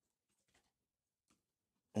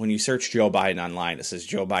 When you search Joe Biden online, it says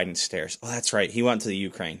Joe Biden stares. Oh, that's right. He went to the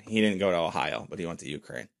Ukraine. He didn't go to Ohio, but he went to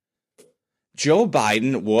Ukraine. Joe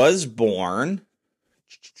Biden was born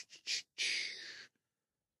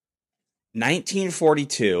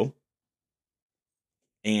 1942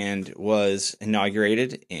 and was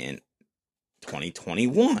inaugurated in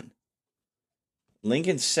 2021.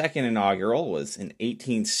 Lincoln's second inaugural was in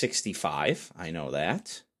 1865. I know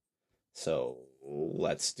that. So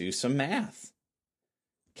let's do some math.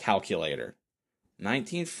 Calculator.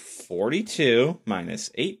 1942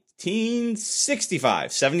 minus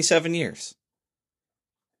 1865. 77 years.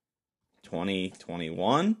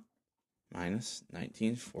 2021 minus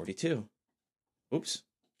 1942. Oops.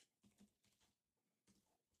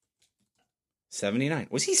 79.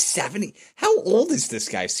 Was he 70? How old is this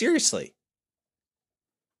guy? Seriously.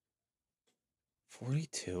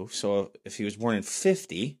 42. So if he was born in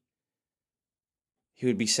 50, he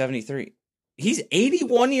would be 73. He's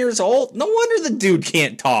 81 years old? No wonder the dude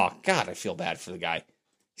can't talk. God, I feel bad for the guy.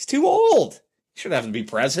 He's too old. He should have to be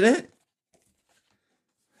president.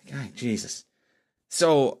 God, Jesus.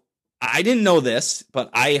 So I didn't know this, but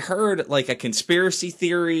I heard like a conspiracy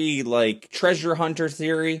theory, like treasure hunter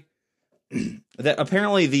theory, that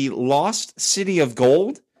apparently the lost city of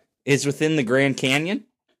gold is within the Grand Canyon.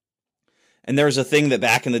 And there was a thing that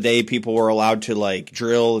back in the day, people were allowed to like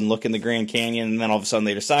drill and look in the Grand Canyon. And then all of a sudden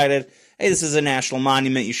they decided, hey, this is a national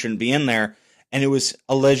monument. You shouldn't be in there. And it was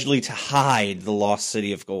allegedly to hide the lost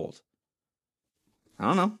city of gold.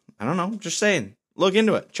 I don't know. Just saying. Look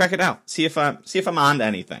into it. Check it out. See if I'm onto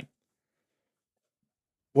anything.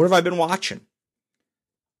 What have I been watching?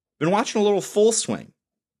 Been watching a little Full Swing,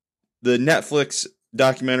 the Netflix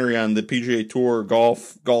documentary on the PGA Tour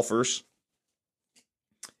golfers.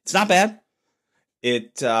 It's not bad.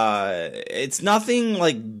 It's nothing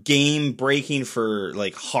like game breaking for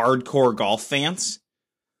like hardcore golf fans.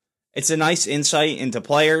 It's a nice insight into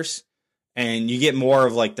players, and you get more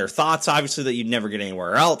of like their thoughts, obviously, that you'd never get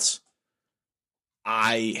anywhere else.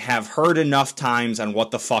 I have heard enough times on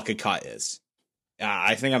what the fuck a cut is.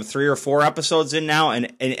 I think I'm 3 or 4 episodes in now,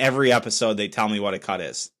 and in every episode they tell me what a cut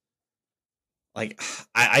is. Like,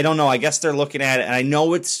 I don't know. I guess they're looking at it, and I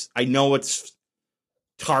know it's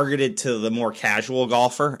targeted to the more casual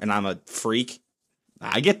golfer, and I'm a freak.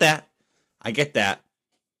 I get that.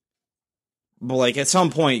 But like at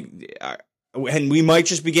some point, and we might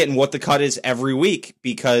just be getting what the cut is every week,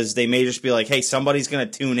 because they may just be like, hey, somebody's going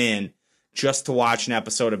to tune in just to watch an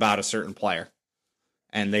episode about a certain player,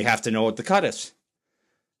 and they have to know what the cut is.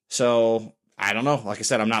 So I don't know. Like I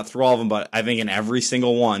said, I'm not through all of them, but I think in every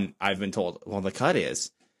single one, I've been told, well, the cut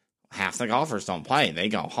is half the golfers don't play. They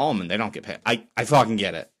go home and they don't get paid. I fucking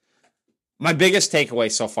get it. My biggest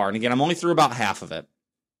takeaway so far, and again, I'm only through about half of it.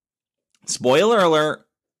 Spoiler alert.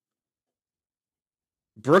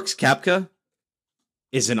 Brooks Koepka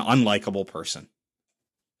is an unlikable person.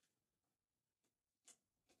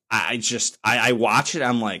 I watch it.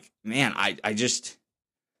 I'm like, man, I just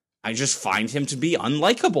find him to be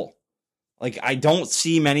unlikable. Like, I don't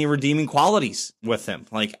see many redeeming qualities with him.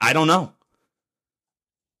 Like, I don't know.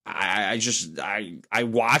 I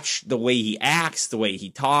watch the way he acts, the way he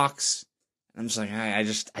talks. I'm just like,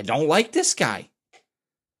 I don't like this guy.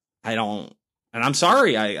 I don't, and I'm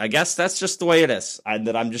sorry. I guess that's just the way it is.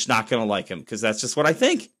 That I'm just not going to like him because that's just what I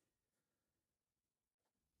think.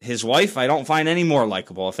 His wife, I don't find any more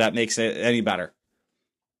likable, if that makes it any better.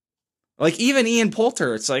 Like, even Ian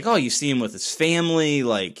Poulter, it's like, oh, you see him with his family,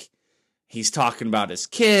 like, he's talking about his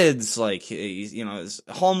kids, like, he's, his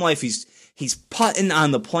home life, he's putting on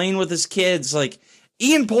the plane with his kids, like,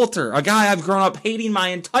 Ian Poulter, a guy I've grown up hating my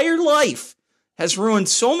entire life, has ruined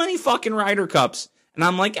so many fucking Ryder Cups, and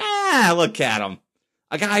I'm like, look at him.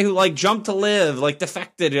 A guy who, like, jumped to live, like,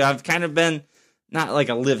 defected, I've kind of been... Not like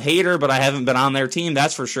a live hater, but I haven't been on their team,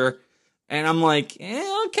 that's for sure. And I'm like,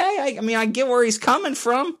 okay. I get where he's coming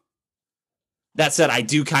from. That said, I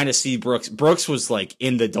do kind of see Brooks. Brooks was like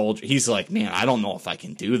in the doldrums. He's like, man, I don't know if I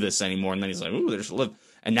can do this anymore. And then he's like, ooh, there's live.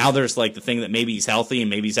 And now there's like the thing that maybe he's healthy and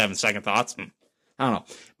maybe he's having second thoughts. I don't know.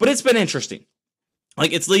 But it's been interesting.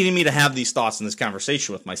 Like, it's leading me to have these thoughts in this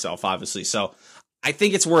conversation with myself, obviously. So I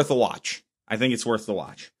think it's worth a watch.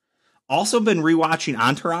 Also been rewatching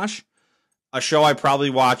Entourage. A show I probably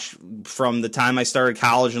watched from the time I started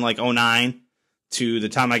college in like 2009 to the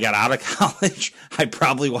time I got out of college. I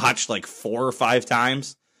probably watched like 4 or 5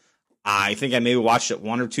 times. I think I maybe watched it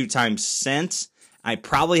 1 or 2 times since. I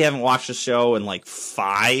probably haven't watched the show in like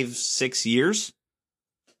 5, 6 years.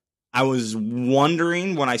 I was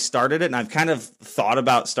wondering when I started it, and I've kind of thought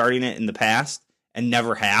about starting it in the past and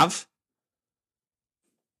never have.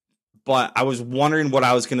 But I was wondering what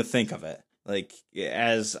I was going to think of it. Like,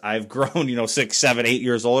 as I've grown, 6, 7, 8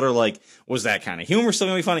 years older, like, was that kind of humor still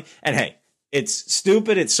gonna be funny? And hey, it's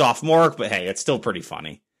stupid, it's sophomoric, but hey, it's still pretty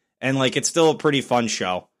funny. And like, it's still a pretty fun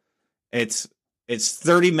show. It's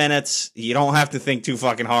 30 minutes. You don't have to think too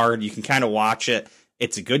fucking hard. You can kind of watch it.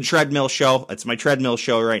 It's a good treadmill show. It's my treadmill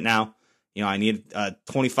show right now. I need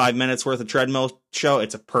 25 minutes worth of treadmill show.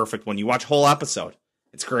 It's a perfect one. You watch a whole episode.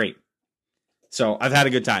 It's great. So I've had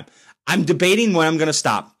a good time. I'm debating when I'm going to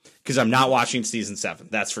stop. Because I'm not watching season 7,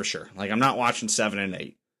 that's for sure. Like, I'm not watching 7 and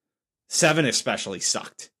 8. 7 especially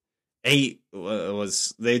sucked. 8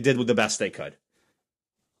 they did the best they could.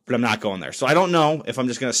 But I'm not going there. So I don't know if I'm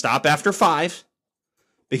just going to stop after 5.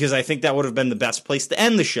 Because I think that would have been the best place to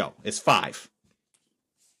end the show. It's 5.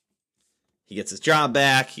 He gets his job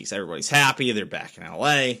back. Everybody's happy. They're back in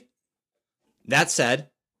LA. That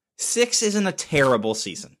said, 6 isn't a terrible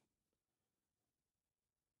season.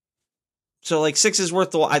 So like 6 is worth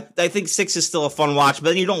the. I think 6 is still a fun watch, but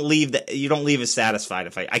then you don't leave as satisfied.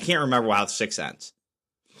 If I can't remember how 6 ends.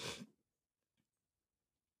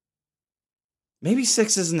 Maybe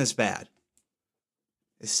 6 isn't as bad.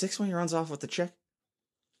 Is 6 when he runs off with the chick,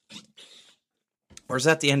 or is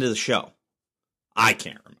that the end of the show? I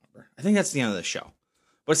can't remember. I think that's the end of the show.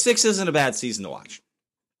 But 6 isn't a bad season to watch.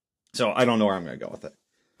 So I don't know where I'm going to go with it.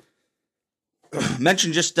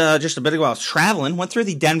 Mentioned just a bit ago, I was traveling, went through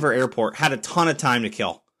the Denver airport, had a ton of time to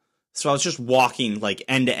kill. So I was just walking like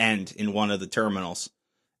end to end in one of the terminals.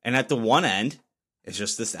 And at the one end is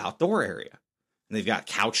just this outdoor area. And they've got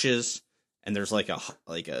couches, and there's like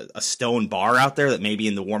a stone bar out there that maybe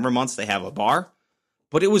in the warmer months they have a bar.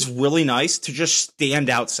 But it was really nice to just stand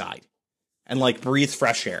outside and like breathe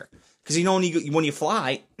fresh air. Because when you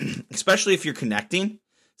fly, especially if you're connecting,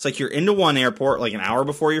 it's like you're into one airport like an hour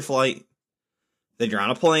before your flight. Then you're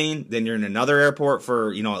on a plane, then you're in another airport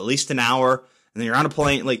for, at least an hour, and then you're on a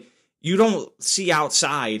plane. Like, you don't see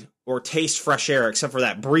outside or taste fresh air except for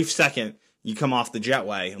that brief second you come off the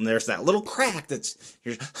jetway, and there's that little crack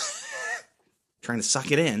you're trying to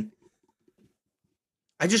suck it in.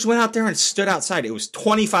 I just went out there and stood outside. It was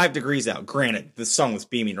 25 degrees out. Granted, the sun was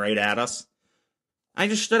beaming right at us. I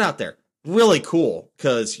just stood out there. Really cool,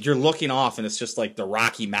 because you're looking off, and it's just like the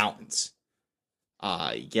Rocky Mountains.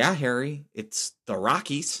 Yeah, Harry, it's the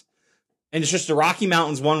Rockies. And it's just the Rocky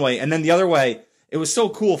Mountains one way, and then the other way, it was so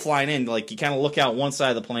cool flying in. Like, you kind of look out one side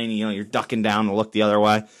of the plane, you're ducking down to look the other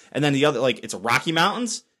way. And then the other, like, it's Rocky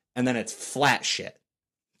Mountains, and then it's flat shit.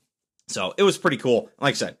 So, it was pretty cool.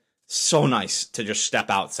 Like I said, so nice to just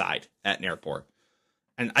step outside at an airport.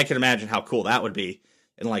 And I can imagine how cool that would be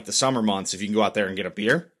in, like, the summer months if you can go out there and get a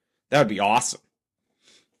beer. That would be awesome.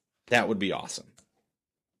 That would be awesome.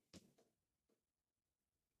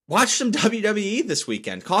 Watched some WWE this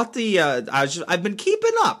weekend. Caught the. I've been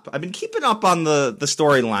keeping up. I've been keeping up on the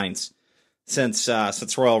storylines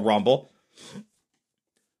since Royal Rumble.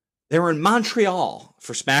 They were in Montreal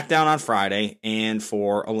for SmackDown on Friday and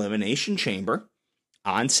for Elimination Chamber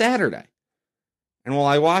on Saturday. And while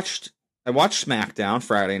I watched SmackDown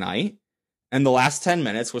Friday night, and the last 10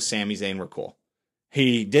 minutes with Sami Zayn were cool.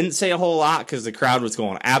 He didn't say a whole lot because the crowd was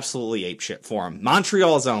going absolutely apeshit for him.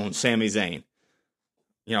 Montreal's own Sami Zayn,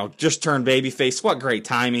 just turned babyface. What great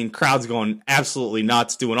timing. Crowd's going absolutely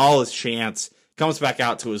nuts, doing all his chants. Comes back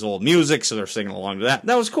out to his old music, so they're singing along to that.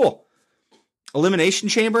 That was cool. Elimination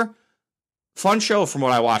Chamber, fun show from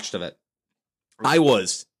what I watched of it. I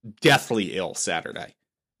was deathly ill Saturday.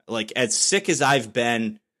 Like, as sick as I've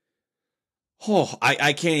been,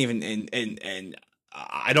 I can't even, and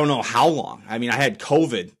I don't know how long. I mean, I had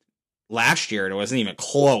COVID last year, and it wasn't even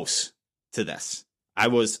close to this. I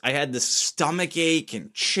had this stomach ache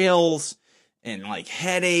and chills and, like,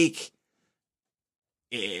 headache,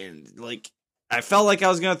 and, like, I felt like I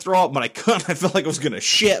was going to throw up, but I couldn't. I felt like I was going to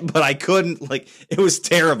shit, but I couldn't. Like, it was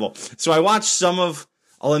terrible. So I watched some of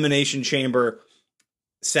Elimination Chamber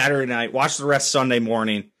Saturday night, watched the rest Sunday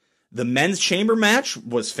morning. The men's chamber match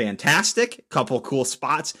was fantastic. Couple cool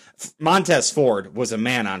spots. Montez Ford was a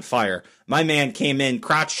man on fire. My man came in,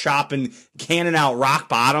 crotch chopping, canning out rock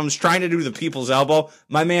bottoms, trying to do the people's elbow.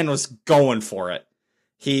 My man was going for it.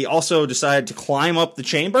 He also decided to climb up the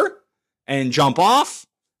chamber and jump off.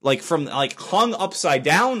 Hung upside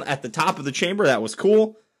down at the top of the chamber. That was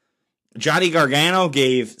cool. Johnny Gargano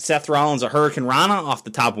gave Seth Rollins a Hurricane Rana off the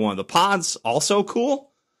top of one of the pods. Also cool.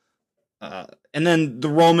 And then the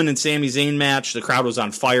Roman and Sami Zayn match, the crowd was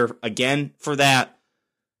on fire again for that.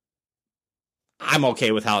 I'm okay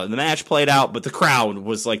with how the match played out, but the crowd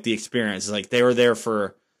was like the experience. Like, they were there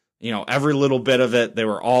for, every little bit of it. They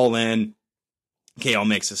were all in. KO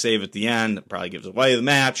makes a save at the end. It probably gives away the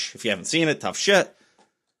match. If you haven't seen it, tough shit.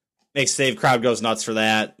 Makes a save, crowd goes nuts for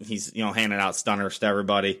that. He's, handing out stunners to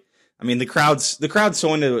everybody. I mean, the crowd's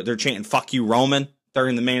so into it, they're chanting "fuck you, Roman"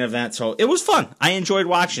 during the main event. So it was fun. I enjoyed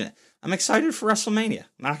watching it. I'm excited for WrestleMania.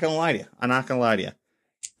 I'm not going to lie to you.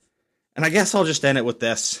 And I guess I'll just end it with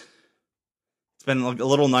this. It's been a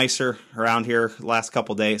little nicer around here the last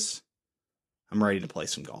couple days. I'm ready to play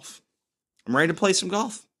some golf.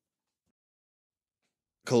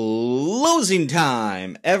 Closing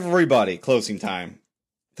time. Everybody, closing time.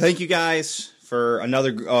 Thank you guys for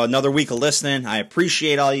another week of listening. I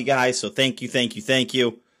appreciate all you guys, so thank you.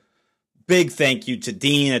 Big thank you to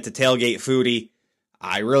Dean at the Tailgate Foodie.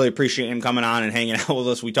 I really appreciate him coming on and hanging out with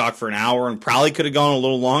us. We talked for an hour and probably could have gone a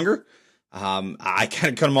little longer. I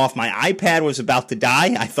kind of cut him off. My iPad was about to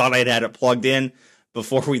die. I thought I'd had it plugged in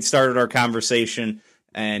before we'd started our conversation,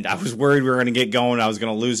 and I was worried we were going to get going. I was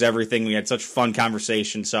going to lose everything. We had such a fun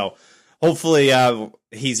conversation, so hopefully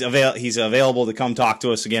he's available to come talk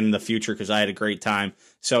to us again in the future, because I had a great time.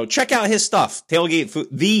 So check out his stuff,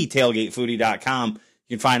 TailgateFoodie.com.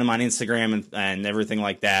 You can find him on Instagram and everything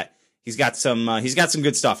like that. He's got some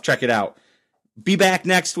good stuff. Check it out. Be back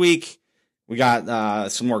next week. We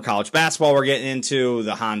got some more college basketball we're getting into,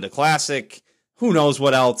 the Honda Classic. Who knows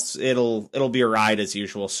what else? It'll be a ride as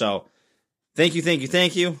usual. So thank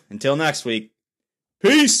you. Until next week.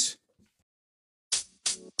 Peace.